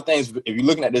a lot of things, if you're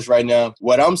looking at this right now,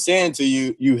 what I'm saying to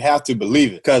you, you have to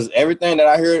believe it. Because everything that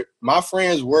I heard, my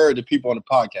friends were the people on the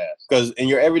podcast. Because in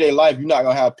your everyday life, you're not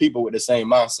going to have people with the same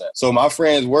mindset. So my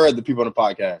friends were the people on the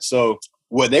podcast. So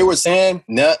what they were saying,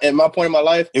 now at my point in my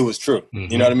life, it was true.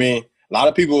 You know what I mean? A lot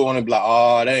of people want to be like,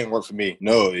 oh, that ain't work for me.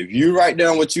 No, if you write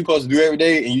down what you're supposed to do every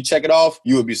day and you check it off,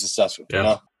 you will be successful. Yeah. You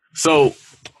know? So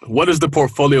what does the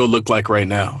portfolio look like right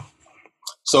now?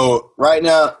 So right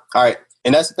now, all right,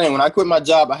 and that's the thing. When I quit my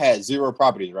job, I had 0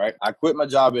 properties, right? I quit my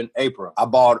job in April. I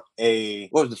bought what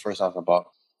was the first house I bought?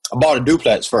 I bought a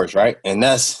duplex first, right? And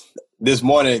that's this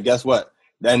morning, guess what?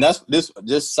 And that's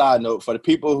just side note for the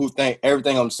people who think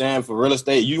everything I'm saying for real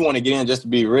estate, you want to get in just to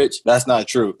be rich. That's not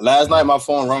true. Last night, my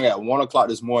phone rang at 1 o'clock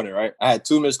this morning, right? I had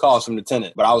 2 missed calls from the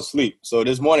tenant, but I was asleep. So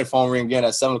this morning, phone rang again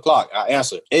at 7 o'clock. I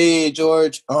answered. Hey,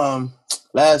 George,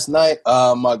 last night,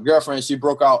 my girlfriend, she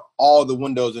broke out all the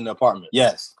windows in the apartment.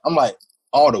 Yes. I'm like,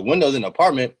 all the windows in the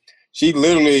apartment? She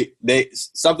literally,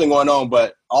 something going on,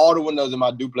 but all the windows in my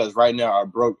duplex right now are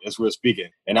broke as we're speaking.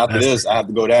 And after this, I have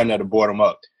to go down there to board them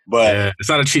up. But yeah, it's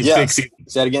not a cheap fix.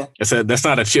 Say it again. That's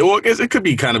not a cheap. Well, it could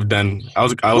be kind of done. I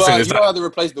was saying you don't have to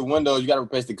replace the windows. You got to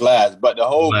replace the glass. But the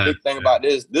whole big thing about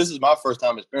this is my first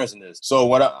time experiencing this. So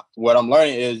what I'm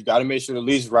learning is you got to make sure the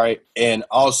lease is right, and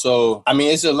also, I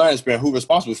mean, it's a learning experience. Who's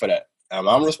responsible for that?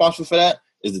 I'm responsible for that.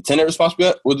 Is the tenant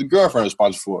responsible? Or the girlfriend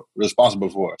responsible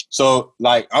for it? So,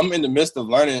 like, I'm in the midst of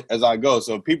learning as I go.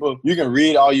 So, people, you can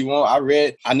read all you want.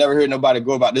 I never heard nobody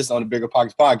go about this on the Bigger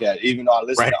Pockets podcast, even though I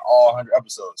listen to all 100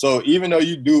 episodes. So, even though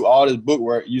you do all this book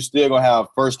work, you still gonna have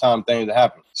first-time things that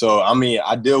happen. So, I mean,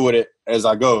 I deal with it as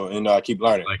I go, and I keep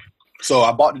learning. So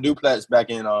I bought the duplex back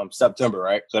in September,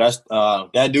 right? So that's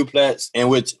that duplex, in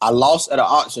which I lost at an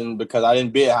auction because I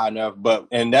didn't bid high enough.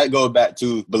 And that goes back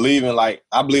to believing, like,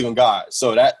 I believe in God.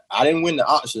 So that I didn't win the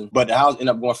auction, but the house ended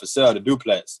up going for sale, the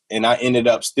duplex, and I ended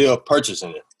up still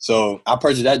purchasing it. So I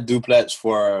purchased that duplex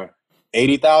for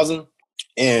 $80,000,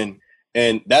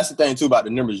 and that's the thing too about the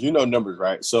numbers. You know numbers,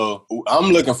 right? So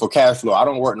I'm looking for cash flow. I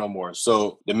don't work no more.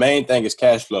 So the main thing is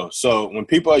cash flow. So when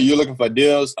you're looking for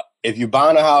deals, if you're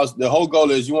buying a house, the whole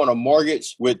goal is you want a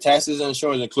mortgage with taxes and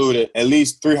insurance included, at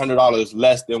least $300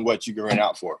 less than what you can rent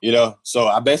out for, you know? So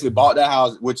I basically bought that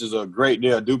house, which is a great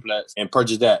deal, duplex, and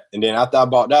purchased that. And then after I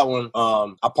bought that one,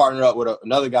 I partnered up with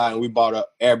another guy, and we bought an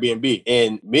Airbnb.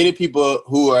 And many people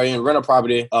who are in rental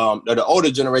property, the older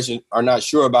generation, are not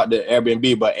sure about the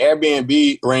Airbnb, but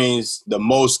Airbnb brings the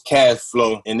most cash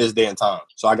flow in this day and time.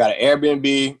 So I got an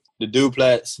Airbnb, the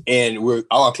duplex, and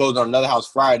I'll close on another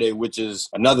house Friday, which is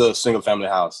another single family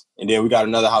house. And then we got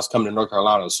another house coming to North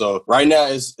Carolina. So right now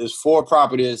it's 4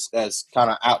 properties that's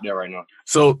kind of out there right now.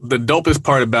 So the dopest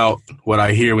part about what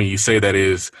I hear when you say that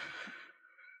is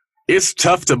it's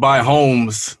tough to buy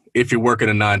homes if you're working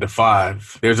a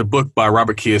 9-to-5. There's a book by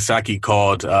Robert Kiyosaki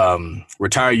called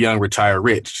Retire Young, Retire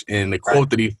Rich. And the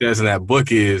quote that he says in that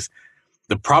book is,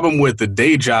 the problem with the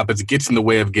day job is it gets in the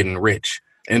way of getting rich.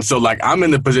 And so, like, I'm in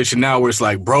the position now where it's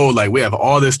like, bro, like, we have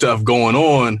all this stuff going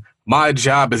on. My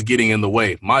job is getting in the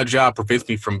way. My job prevents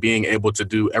me from being able to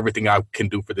do everything I can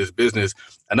do for this business.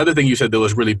 Another thing you said that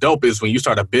was really dope is when you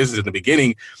start a business in the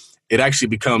beginning, it actually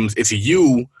becomes, it's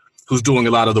you who's doing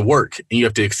a lot of the work, and you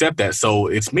have to accept that. So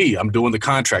it's me. I'm doing the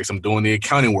contracts. I'm doing the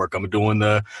accounting work. I'm doing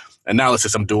the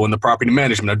analysis. I'm doing the property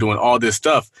management. I'm doing all this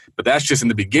stuff. But that's just in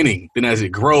the beginning. Then as it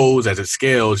grows, as it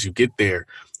scales, you get there.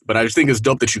 But I just think it's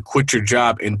dope that you quit your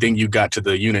job and then you got to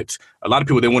the units. A lot of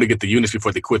people, they want to get the units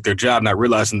before they quit their job, not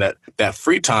realizing that that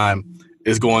free time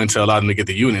is going to allow them to get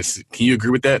the units. Can you agree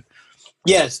with that?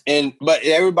 Yes, but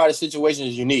everybody's situation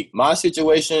is unique. My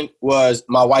situation was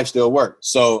my wife still worked.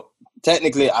 So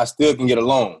technically, I still can get a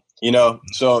loan, you know?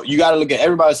 So you got to look at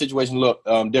everybody's situation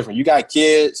different. You got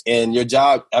kids and your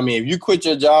job. I mean, if you quit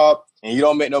your job and you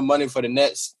don't make no money for the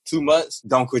next 2 months,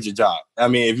 don't quit your job. I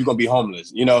mean, if you're going to be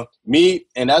homeless, you know,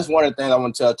 and that's one of the things I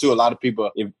want to tell too, a lot of people,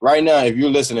 if you're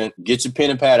listening, get your pen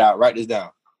and pad out, write this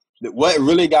down. What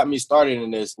really got me started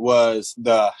in this was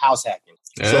the house hacking.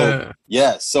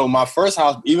 So my first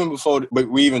house, even before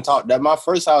we even talked, that my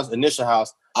first house, initial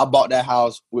house, I bought that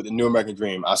house with the new American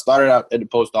dream. I started out at the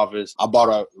post office. I bought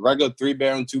a regular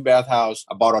 3-bedroom, 2-bath house.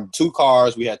 I bought 2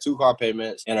 cars. We had 2 car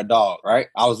payments and a dog, right?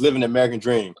 I was living the American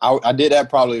dream. I did that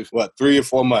probably, 3 or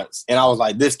 4 months. And I was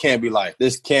like, this can't be life.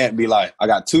 This can't be life. I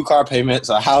got 2 car payments,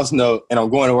 a house note, and I'm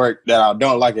going to work that I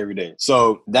don't like every day.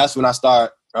 So that's when I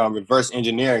started reverse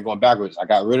engineering, going backwards. I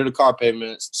got rid of the car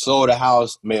payments, sold a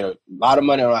house, made a lot of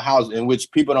money on a house, in which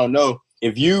people don't know.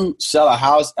 If you sell a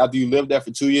house after you live there for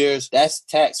 2 years, that's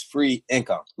tax-free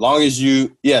income. Long as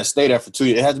you, stay there for 2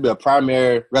 years. It has to be a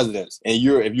primary residence. And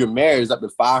if you're married, it's up to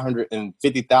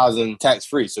 $550,000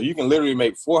 tax-free. So you can literally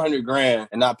make $400,000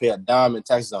 and not pay a dime in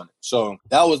taxes on it. So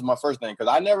that was my first thing, because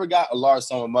I never got a large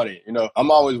sum of money. You know, I'm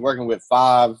always working with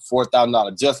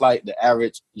 $4,000, just like the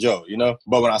average Joe, you know.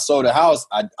 But when I sold the house,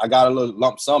 I got a little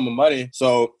lump sum of money.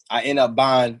 So I end up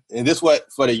buying, and this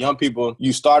what for the young people,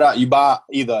 you start out, you buy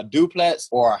either a duplex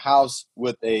or a house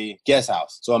with a guest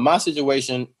house. So in my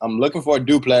situation, I'm looking for a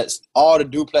duplex. All the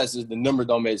duplexes, the numbers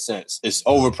don't make sense. It's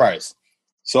overpriced.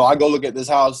 So I go look at this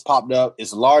house, popped up.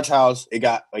 It's a large house. It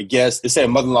got a guest. It said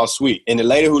mother-in-law suite. And the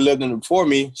lady who lived in it before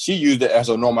me, she used it as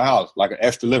a normal house, like an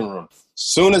extra living room.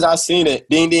 Soon as I seen it,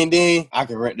 ding, ding, ding, I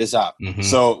can rent this out. Mm-hmm.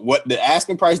 So what the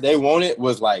asking price they wanted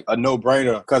was like a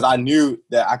no-brainer, because I knew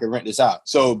that I could rent this out.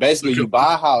 So basically, you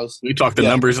buy a house. We talk the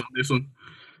numbers on this one?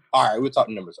 All right, we'll talk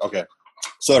the numbers. Okay.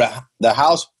 So the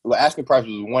house, the asking price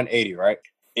was $180, right?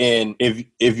 And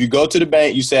if you go to the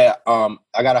bank, you say, I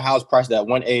got a house priced at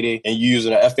 $180, and you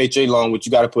using an FHA loan, which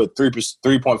you got to put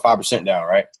 3.5% down,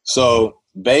 right? So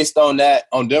based on that,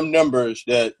 on them numbers,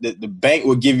 the bank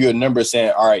will give you a number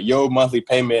saying, all right, your monthly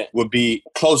payment would be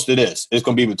close to this. It's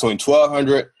going to be between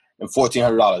 $1,200 and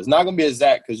 $1,400. It's not going to be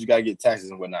exact because you got to get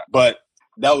taxes and whatnot. But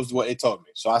that was what it told me.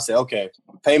 So I said, okay,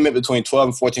 payment between $1,200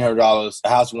 and $1,400, a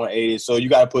house $180. So you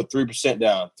got to put 3%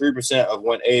 down. 3% of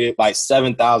 $180, like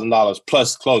 $7,000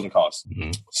 plus closing costs.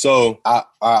 Mm-hmm. So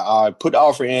I put the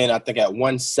offer in, I think at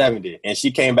 $170, and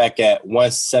she came back at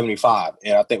 $175,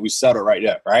 and I think we settled right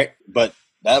there, right? But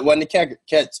that wasn't the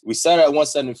catch. We settled at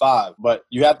 $175, but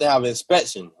you have to have an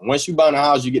inspection. Once you buy a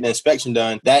house, you get the inspection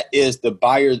done. That is the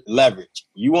buyer's leverage.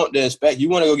 You want to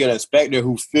go get an inspector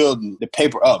who filled the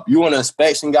paper up. You want an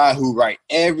inspection guy who write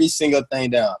every single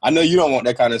thing down. I know you don't want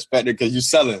that kind of inspector because you're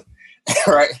selling,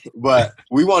 right? But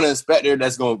we want an inspector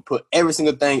that's going to put every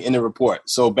single thing in the report.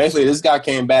 So basically, this guy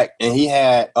came back and he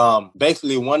had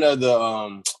basically one of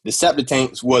the septic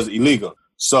tanks was illegal.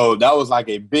 So that was like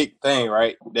a big thing,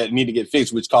 right, that need to get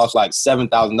fixed, which cost like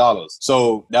 $7,000.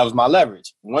 So that was my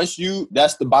leverage.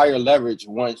 That's the buyer leverage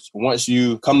once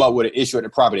you come up with an issue at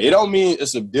the property. It don't mean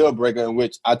it's a deal breaker, in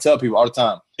which I tell people all the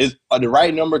time, the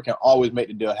right number can always make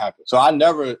the deal happen. So I'm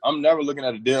never looking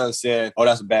at a deal and saying, oh,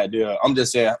 that's a bad deal. I'm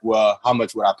just saying, well, how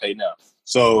much would I pay now?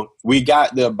 So we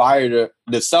got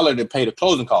the seller to pay the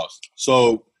closing costs.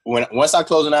 So once I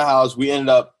closed on that house, we ended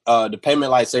up the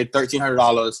payment, like say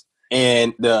 $1,300.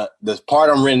 And the part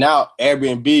I'm renting out,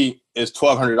 Airbnb, is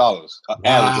 $1,200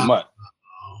 average a month.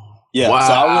 Yeah, wow.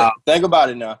 So I would think about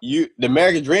it now. The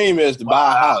American dream is to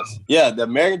buy a house. Yeah, the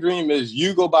American dream is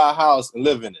you go buy a house and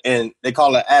live in it. And they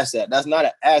call it an asset. That's not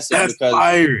an asset. That's because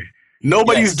fire.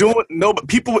 Nobody's doing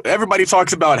everybody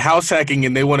talks about house hacking,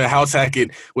 and they want to house hack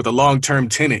it with a long-term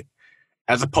tenant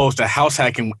as opposed to house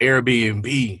hacking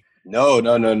Airbnb. No.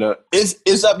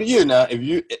 It's up to you now. If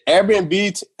you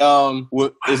Airbnb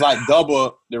is like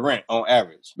double the rent on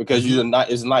average, because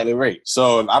it's a nightly rate.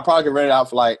 So I probably could rent it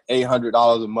out for like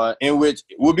 $800 a month, in which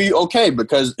would be okay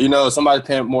because somebody's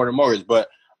paying more than mortgage. But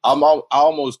I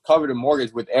almost covered the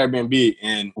mortgage with Airbnb.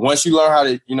 And once you learn how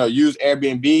to use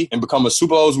Airbnb and become a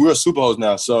superhost, we're a superhost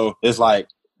now. So it's like,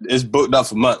 it's booked up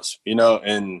for months,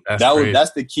 and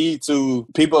that's the key to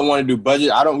people who want to do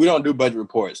budget. We don't do budget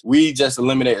reports. We just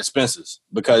eliminate expenses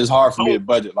because it's hard for me to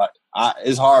budget. Like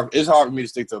it's hard for me to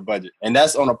stick to a budget, and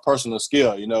that's on a personal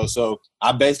scale, So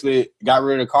I basically got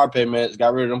rid of the car payments,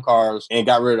 got rid of them cars, and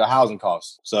got rid of the housing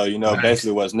costs. So nice.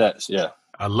 Basically what's next. Yeah,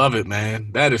 I love it,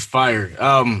 man. That is fire,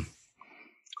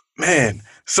 man.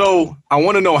 So I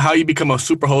want to know how you become a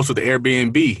super host with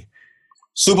Airbnb.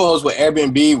 Superhost with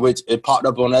Airbnb, which it popped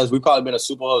up on us. We've probably been a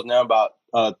superhost now about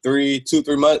 3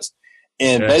 months,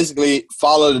 and basically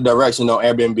follow the direction on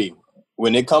Airbnb.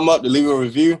 When they come up to leave a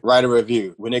review, write a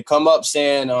review. When they come up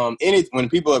saying when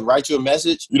people write you a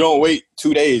message, you don't wait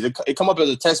 2 days. It come up as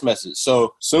a text message. So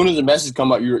as soon as the message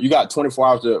come up, you got 24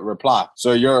 hours to reply.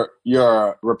 So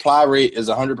your reply rate is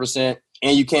 100%.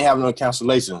 and you can't have no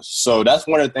cancellations. So that's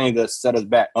one of the things that set us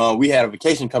back. We had a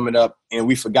vacation coming up, and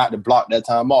we forgot to block that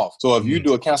time off. So if you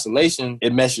do a cancellation,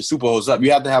 it messes your Superhost up.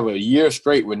 You have to have a year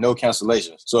straight with no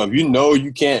cancellations. So if you know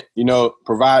you can't,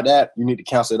 provide that, you need to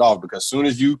cancel it off, because as soon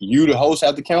as you the host,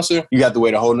 have to cancel, you have to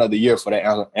wait a whole nother year for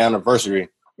that anniversary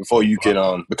before you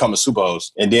can become a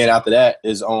Superhost. And then after that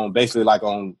is on basically like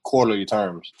on quarterly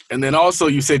terms. And then also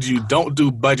you said you don't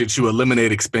do budgets, you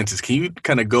eliminate expenses. Can you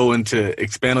kind of go into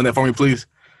expand on that for me, please?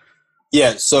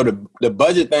 Yeah, so the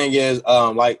budget thing is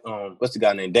what's the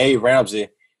guy named? Dave Ramsey.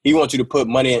 He wants you to put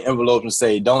money in envelopes and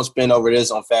say, don't spend over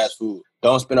this on fast food.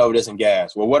 Don't spend over this in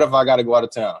gas. Well, what if I got to go out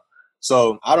of town?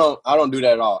 So I don't do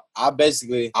that at all. I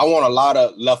want a lot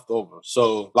of leftovers.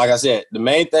 So like I said, the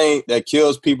main thing that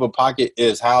kills people's pocket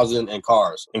is housing and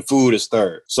cars, and food is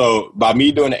third. So by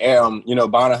me doing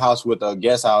buying a house with a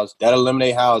guest house, that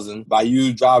eliminates housing. By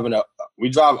you driving we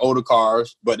drive older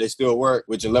cars, but they still work,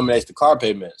 which eliminates the car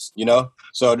payments,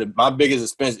 So my biggest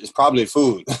expense is probably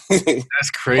food.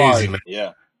 That's crazy, man.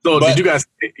 Yeah. So did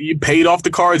you paid off the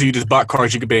cars, or you just bought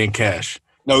cars you could pay in cash?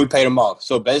 No, we paid them off.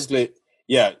 So basically,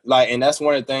 yeah, and that's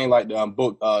one of the things, like the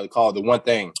book called The One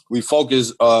Thing. We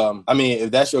focus,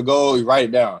 if that's your goal, you write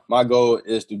it down. My goal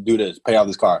is to do this, pay off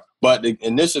this car. But the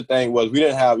initial thing was we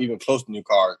didn't have even close to new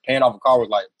cars. Paying off a car was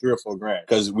like $3,000 or $4,000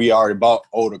 because we already bought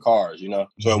older cars,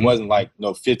 So it wasn't like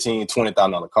 $15,000,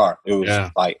 $20,000 car. It was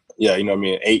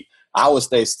I would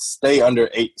stay under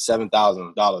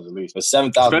 $7,000 at least. But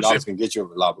 $7,000 can get you a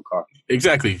reliable car.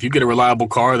 Exactly. If you get a reliable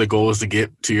car, the goal is to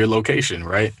get to your location,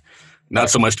 right? Not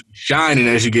so much shining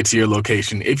as you get to your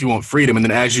location if you want freedom. And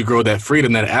then as you grow that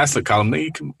freedom, that asset column, then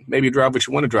you can maybe drive what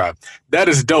you want to drive. That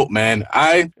is dope, man.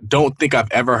 I don't think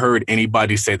I've ever heard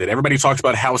anybody say that. Everybody talks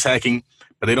about house hacking,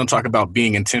 but they don't talk about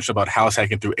being intentional about house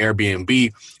hacking through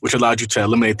Airbnb, which allowed you to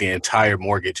eliminate the entire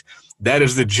mortgage. That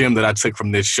is the gem that I took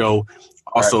from this show.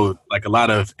 Also, like a lot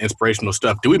of inspirational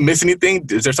stuff. Do we miss anything?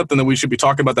 Is there something that we should be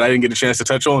talking about that I didn't get a chance to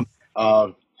touch on?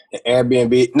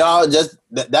 Airbnb. No, just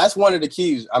that's one of the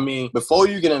keys. I mean, before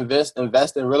you can invest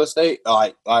in real estate,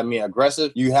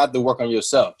 aggressive, you have to work on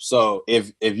yourself. So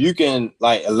if you can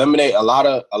eliminate a lot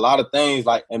of things,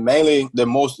 and mainly the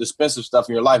most expensive stuff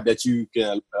in your life that you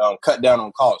can cut down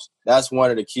on costs. That's one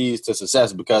of the keys to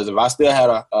success, because if I still had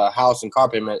a house and car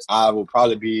payments, I would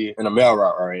probably be in a mail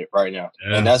route right now.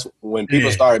 Yeah. And that's when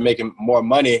people started making more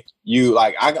money.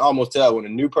 I can almost tell when a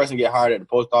new person get hired at the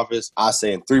post office, I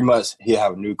say in 3 months, he'll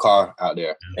have a new car out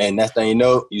there. Yeah. And next thing you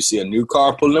know, you see a new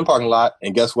car pulling in the parking lot,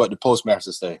 and guess what? The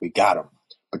postmaster say, we got him.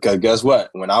 Because guess what?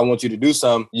 When I want you to do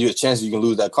something, you have a chance you can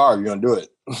lose that car if you don't do it.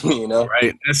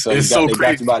 Right. It's so they crazy.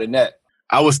 got you by the neck.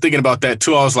 I was thinking about that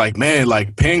too. I was like, man,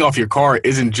 paying off your car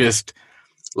isn't just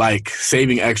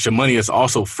saving extra money. It's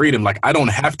also freedom. I don't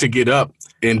have to get up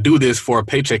and do this for a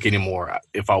paycheck anymore.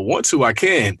 If I want to, I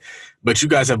can. But you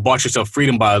guys have bought yourself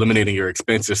freedom by eliminating your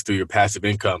expenses through your passive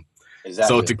income.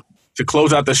 Exactly. So to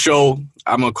close out the show,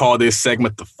 I'm going to call this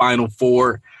segment the Final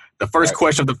Four. The first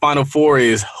question of the Final Four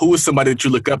is, who is somebody that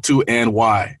you look up to and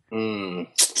why?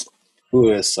 Who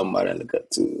is somebody I look up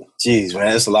to? Jeez, man,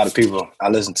 there's a lot of people I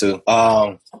listen to.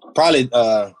 Probably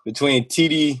between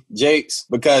TD Jakes,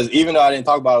 because even though I didn't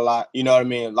talk about it a lot, you know what I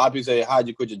mean? A lot of people say, how'd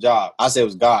you quit your job? I say it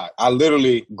was God. I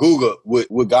literally Googled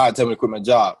would God tell me to quit my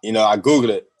job. I Googled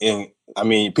it. And I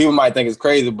mean, people might think it's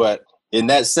crazy, but in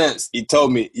that sense, he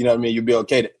told me, you know what I mean? You'll be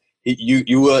okay.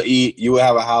 You will eat, you will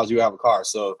have a house, you will have a car.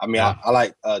 So, I mean, I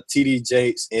like TD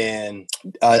Jakes, and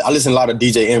I listen to a lot of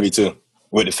DJ Envy too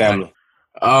with the family.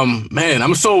 Man,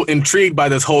 I'm so intrigued by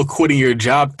this whole quitting your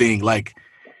job thing.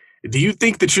 Do you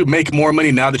think that you make more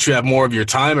money now that you have more of your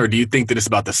time, or do you think that it's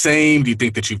about the same? Do you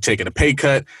think that you've taken a pay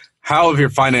cut? How have your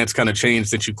finance kind of changed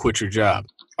since you quit your job?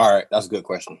 All right, that's a good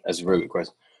question. That's a very good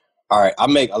question. All right, I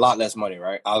make a lot less money,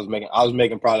 right? I was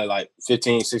making probably $1,500,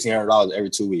 $1,600 every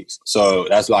 2 weeks. So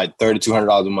that's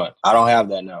 $3,200 a month. I don't have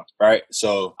that now, right?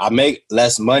 So I make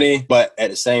less money, but at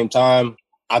the same time,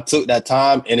 I took that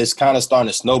time, and it's kind of starting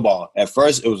to snowball. At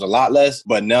first, it was a lot less,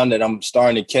 but now that I'm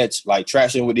starting to catch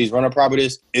traction with these rental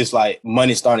properties, it's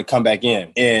money starting to come back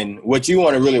in. And what you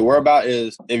want to really worry about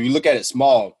is, if you look at it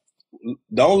small,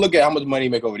 don't look at how much money you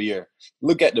make over the year.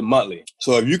 Look at the monthly.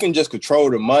 So if you can just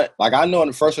control the month, I know in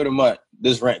the first of the month,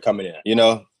 this rent coming in,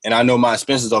 and I know my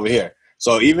expenses over here.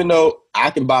 So even though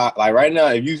I can buy, right now,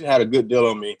 if you had a good deal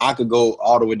on me, I could go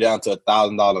all the way down to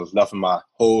 $1,000 left in my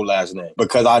whole last name.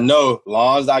 Because I know as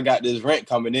long as I got this rent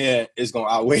coming in, it's going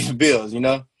to outweigh the bills,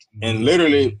 And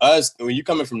literally, when you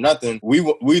coming from nothing,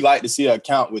 we like to see an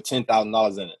account with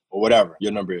 $10,000 in it, or whatever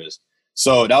your number is.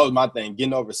 So that was my thing,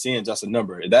 getting over seeing just a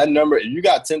number. That number, if you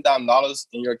got $10,000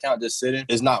 in your account just sitting,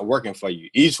 it's not working for you.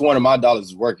 Each one of my dollars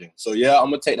is working. So yeah, I'm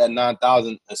gonna take that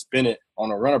 $9,000 and spend it on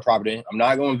a rental property. I'm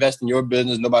not gonna invest in your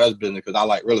business, nobody else's business, because I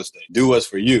like real estate. Do what's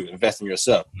for you, invest in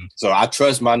yourself. So I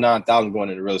trust my $9,000 going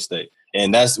into real estate.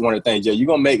 And that's one of the things, yeah, you're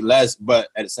going to make less, but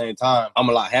at the same time, I'm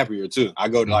a lot happier too. I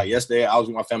go to like yesterday, I was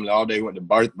with my family all day, went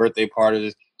to birthday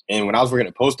parties. And when I was working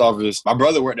at the post office, my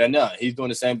brother worked there now. He's doing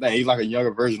the same thing. He's like a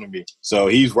younger version of me. So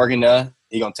he's working there.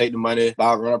 He's going to take the money,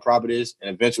 buy rental properties,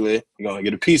 and eventually he's going to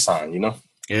get a peace sign, you know?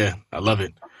 Yeah, I love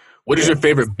it. What is your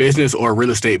favorite business or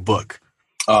real estate book?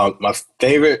 My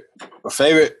favorite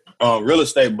real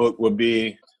estate book would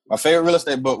be,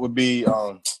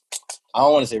 I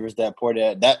don't want to say Rich Dad Poor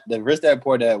Dad. The Rich Dad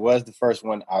Poor Dad was the first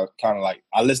one I kind of like.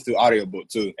 I listened to audiobook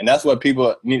too. And that's what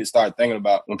people need to start thinking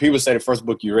about. When people say the first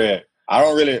book you read, I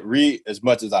don't really read as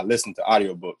much as I listen to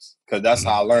audiobooks because that's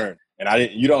how I learn. And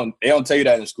they don't tell you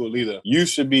that in school either. You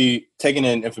should be taking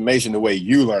in information the way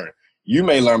you learn. You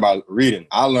may learn by reading.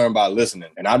 I learned by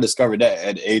listening. And I discovered that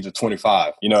at the age of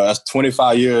 25. You know, that's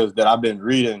 25 years that I've been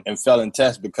reading and failing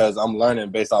tests because I'm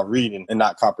learning based off reading and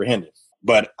not comprehending.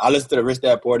 But I listened to the Rich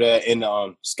Dad Poor Dad and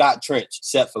Scott Trench,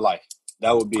 Set for Life.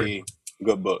 That would be a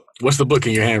good book. What's the book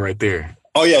in your hand right there?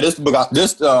 Oh, yeah, this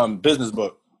business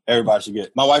book everybody should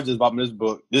get. My wife just bought me this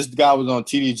book. This guy was on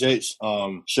TDJ's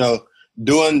show,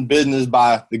 Doing Business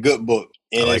by the Good Book.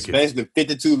 And it's basically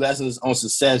 52 lessons on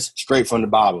success straight from the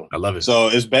Bible. I love it. So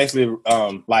it's basically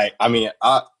a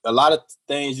lot of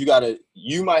things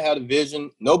you might have a vision.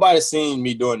 Nobody's seen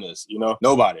me doing this, you know,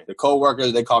 nobody. The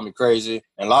co-workers, they call me crazy.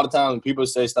 And a lot of times when people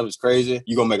say stuff is crazy,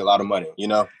 you're going to make a lot of money, you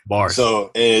know? Bars.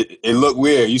 So it look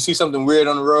weird. You see something weird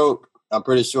on the road, I'm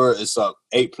pretty sure it's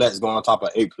 8plex going on top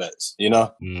of 8plex, you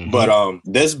know? Mm-hmm. But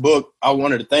this book,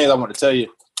 one of the things I want to tell you,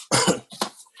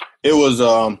 it was,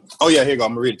 here you go.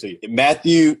 I'm going to read it to you.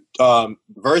 Matthew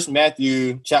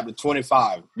chapter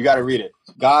 25. You got to read it.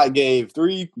 God gave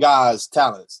 3 guys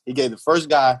talents. He gave the first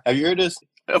guy. Have you heard this?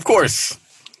 Of course.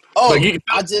 Oh,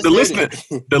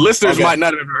 the listeners might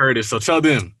not have ever heard it, so tell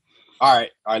them. All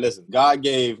right, listen. God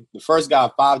gave the first guy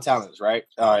 5 talents, right?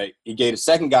 All right. He gave the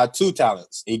second guy 2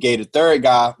 talents. He gave the third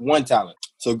guy 1 talent.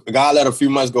 So God let a few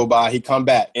months go by. He come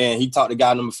back and he talked to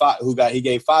guy number 5 he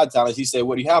gave 5 talents. He said,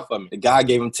 "What do you have for me?" The guy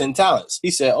gave him 10 talents. He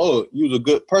said, "Oh, you was a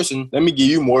good person. Let me give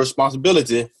you more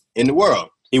responsibility in the world."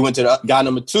 He went to the guy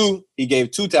number 2. He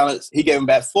gave 2 talents. He gave him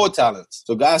back 4 talents.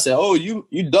 So God said, "Oh, you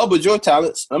doubled your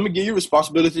talents. I'm going to give you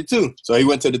responsibility too." So he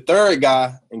went to the third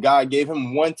guy and God gave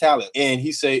him 1 talent. And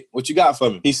he said, "What you got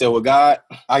for me?" He said, "Well, God,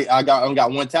 I only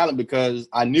got 1 talent because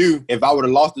I knew if I would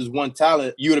have lost this 1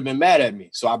 talent, you would have been mad at me.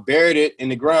 So I buried it in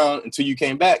the ground until you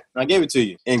came back and I gave it to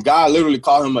you." And God literally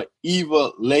called him an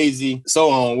evil, lazy,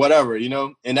 so on, whatever, you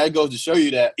know? And that goes to show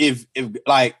you that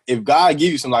if God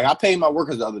give you something, like I paid my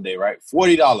workers the other day, right?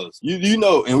 $40. You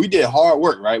know, and we did hard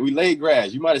work, right? We laid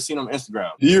grass. You might have seen on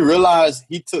Instagram. Do you realize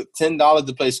he took $10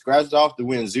 to play scratch off to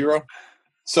win 0?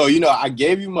 So, you know, I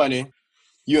gave you money.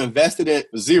 You invested it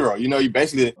for 0. You know, you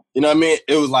basically, you know what I mean?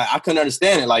 It was like, I couldn't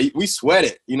understand it. Like, we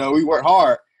sweated. You know, we worked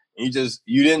hard. And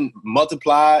you didn't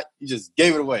multiply it. You just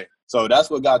gave it away. So that's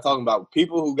what God talking about.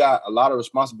 People who got a lot of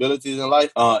responsibilities in life,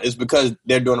 it's because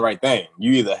they're doing the right thing.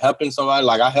 You either helping somebody,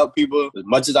 like I help people as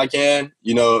much as I can,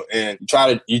 you know, and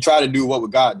you try to do what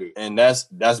would God do. And that's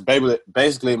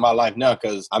basically my life now.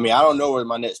 Cause I mean, I don't know where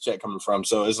my next check coming from.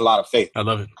 So it's a lot of faith. I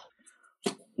love it.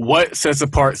 What sets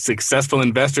apart successful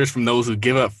investors from those who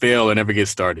give up, fail, and never get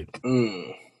started?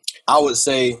 I would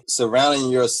say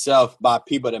surrounding yourself by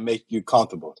people that make you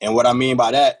comfortable. And what I mean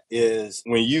by that is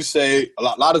when you say, a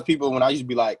lot of people, when I used to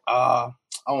be like,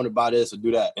 I want to buy this or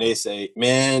do that. And they say,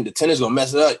 man, the tenant's going to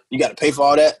mess it up. You got to pay for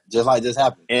all that, just like this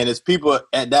happened. And it's people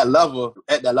at that level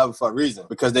for a reason,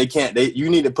 because you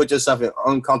need to put yourself in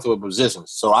uncomfortable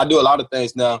positions. So I do a lot of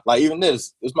things now, like even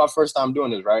this is my first time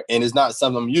doing this, right? And it's not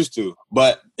something I'm used to,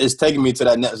 but it's taking me to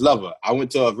that next level. I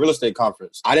went to a real estate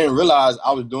conference. I didn't realize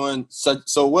I was doing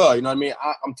so well. You know what I mean?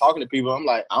 I'm talking to people. I'm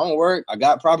like, I don't work. I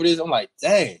got properties. I'm like,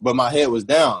 dang. But my head was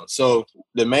down. So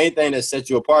the main thing that sets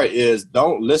you apart is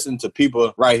don't listen to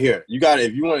people right here.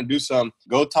 If you want to do something,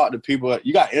 go talk to people.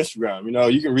 You got Instagram, you know,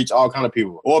 you can reach all kind of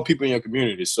people or people in your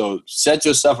community. So set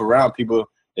yourself around people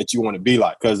that you want to be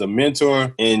like, because a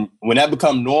mentor, and when that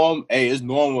become norm, hey, it's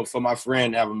normal for my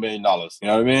friend to have $1 million. You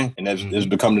know what I mean? And it's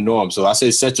become the norm. So I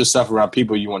say set yourself around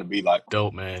people you want to be like.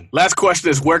 Dope, man. Last question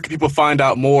is, where can people find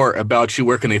out more about you?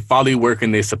 Where can they follow you? Where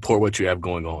can they support what you have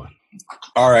going on?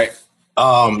 All right.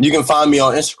 You can find me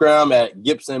on Instagram at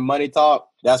Gipson Money Talk.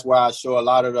 That's where I show a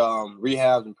lot of the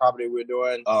rehabs and property we're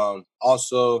doing.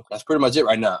 Also, that's pretty much it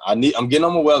right now. I'm getting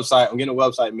on my website. I'm getting a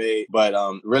website made, but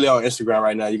really on Instagram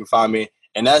right now, you can find me.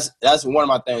 And that's one of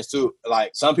my things too.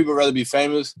 Like, some people rather be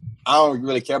famous. I don't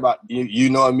really care about you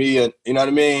knowing me, and you know what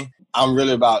I mean? I'm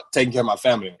really about taking care of my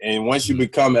family. And once you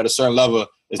become at a certain level,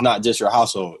 it's not just your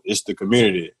household, it's the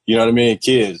community. You know what I mean?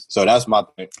 Kids. So that's my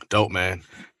thing. Dope, man.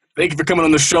 Thank you for coming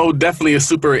on the show. Definitely a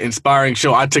super inspiring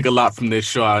show. I take a lot from this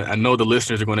show. I know the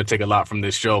listeners are going to take a lot from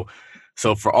this show.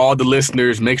 So for all the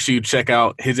listeners, make sure you check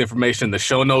out his information in the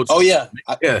show notes. Oh, yeah.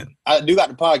 I do got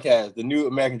the podcast, the New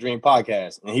American Dream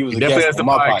podcast. And he was a guest on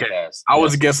my podcast. I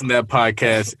was a guest on that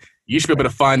podcast. You should be able to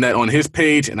find that on his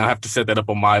page, and I'll have to set that up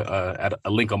on my at a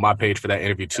link on my page for that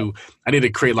interview too. I need to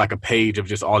create like a page of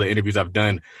just all the interviews I've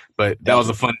done, but that was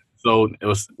a fun episode. It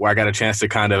was where I got a chance to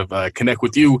kind of connect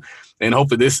with you, and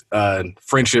hopefully this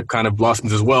friendship kind of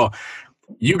blossoms as well.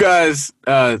 You guys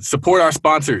support our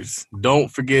sponsors. Don't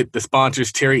forget the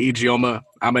sponsors, Terry Igioma.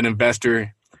 I'm an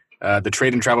investor. The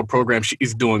trade and travel program,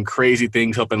 she's doing crazy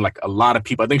things, helping like a lot of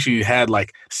people. I think she had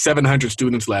like 700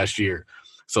 students last year.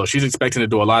 So she's expecting to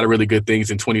do a lot of really good things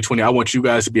in 2020. I want you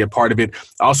guys to be a part of it.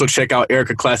 Also, check out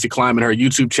Erica Classy Climb and her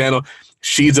YouTube channel.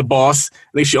 She's a boss. I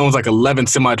think she owns like 11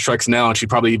 semi-trucks now, and she's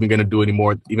probably even going to do even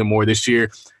more this year.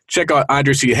 Check out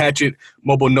Andre C. Hatchett,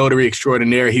 mobile notary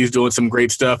extraordinaire. He's doing some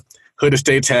great stuff. Hood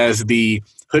Estates has the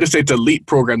Hood Estates Elite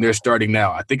program they're starting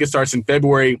now. I think it starts in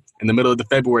February, in the middle of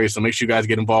February, so make sure you guys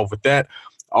get involved with that.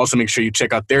 Also, make sure you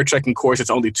check out their checking course. It's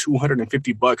only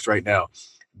 $250 right now.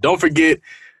 Don't forget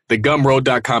the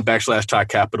gumroad.com/Tie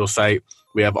Capital site.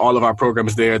 We have all of our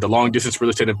programs there. The long distance real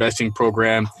estate investing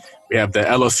program. We have the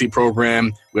LLC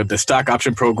program. We have the stock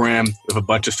option program. We have a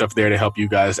bunch of stuff there to help you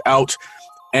guys out.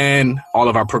 And all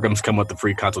of our programs come with the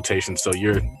free consultation. So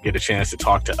you get a chance to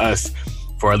talk to us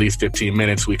for at least 15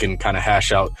 minutes. We can kind of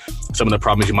hash out some of the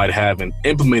problems you might have in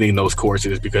implementing those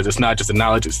courses, because it's not just the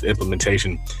knowledge, it's the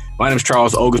implementation. My name is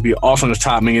Charles Oglesby, also known as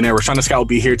Top Millionaire. Rashonda Scott will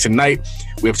be here tonight.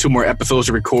 We have 2 more episodes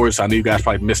to record, so I know you guys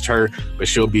probably missed her, but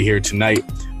she'll be here tonight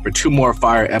for 2 more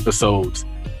fire episodes.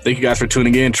 Thank you guys for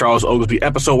tuning in. Charles Oglesby,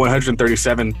 episode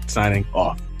 137, signing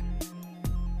off.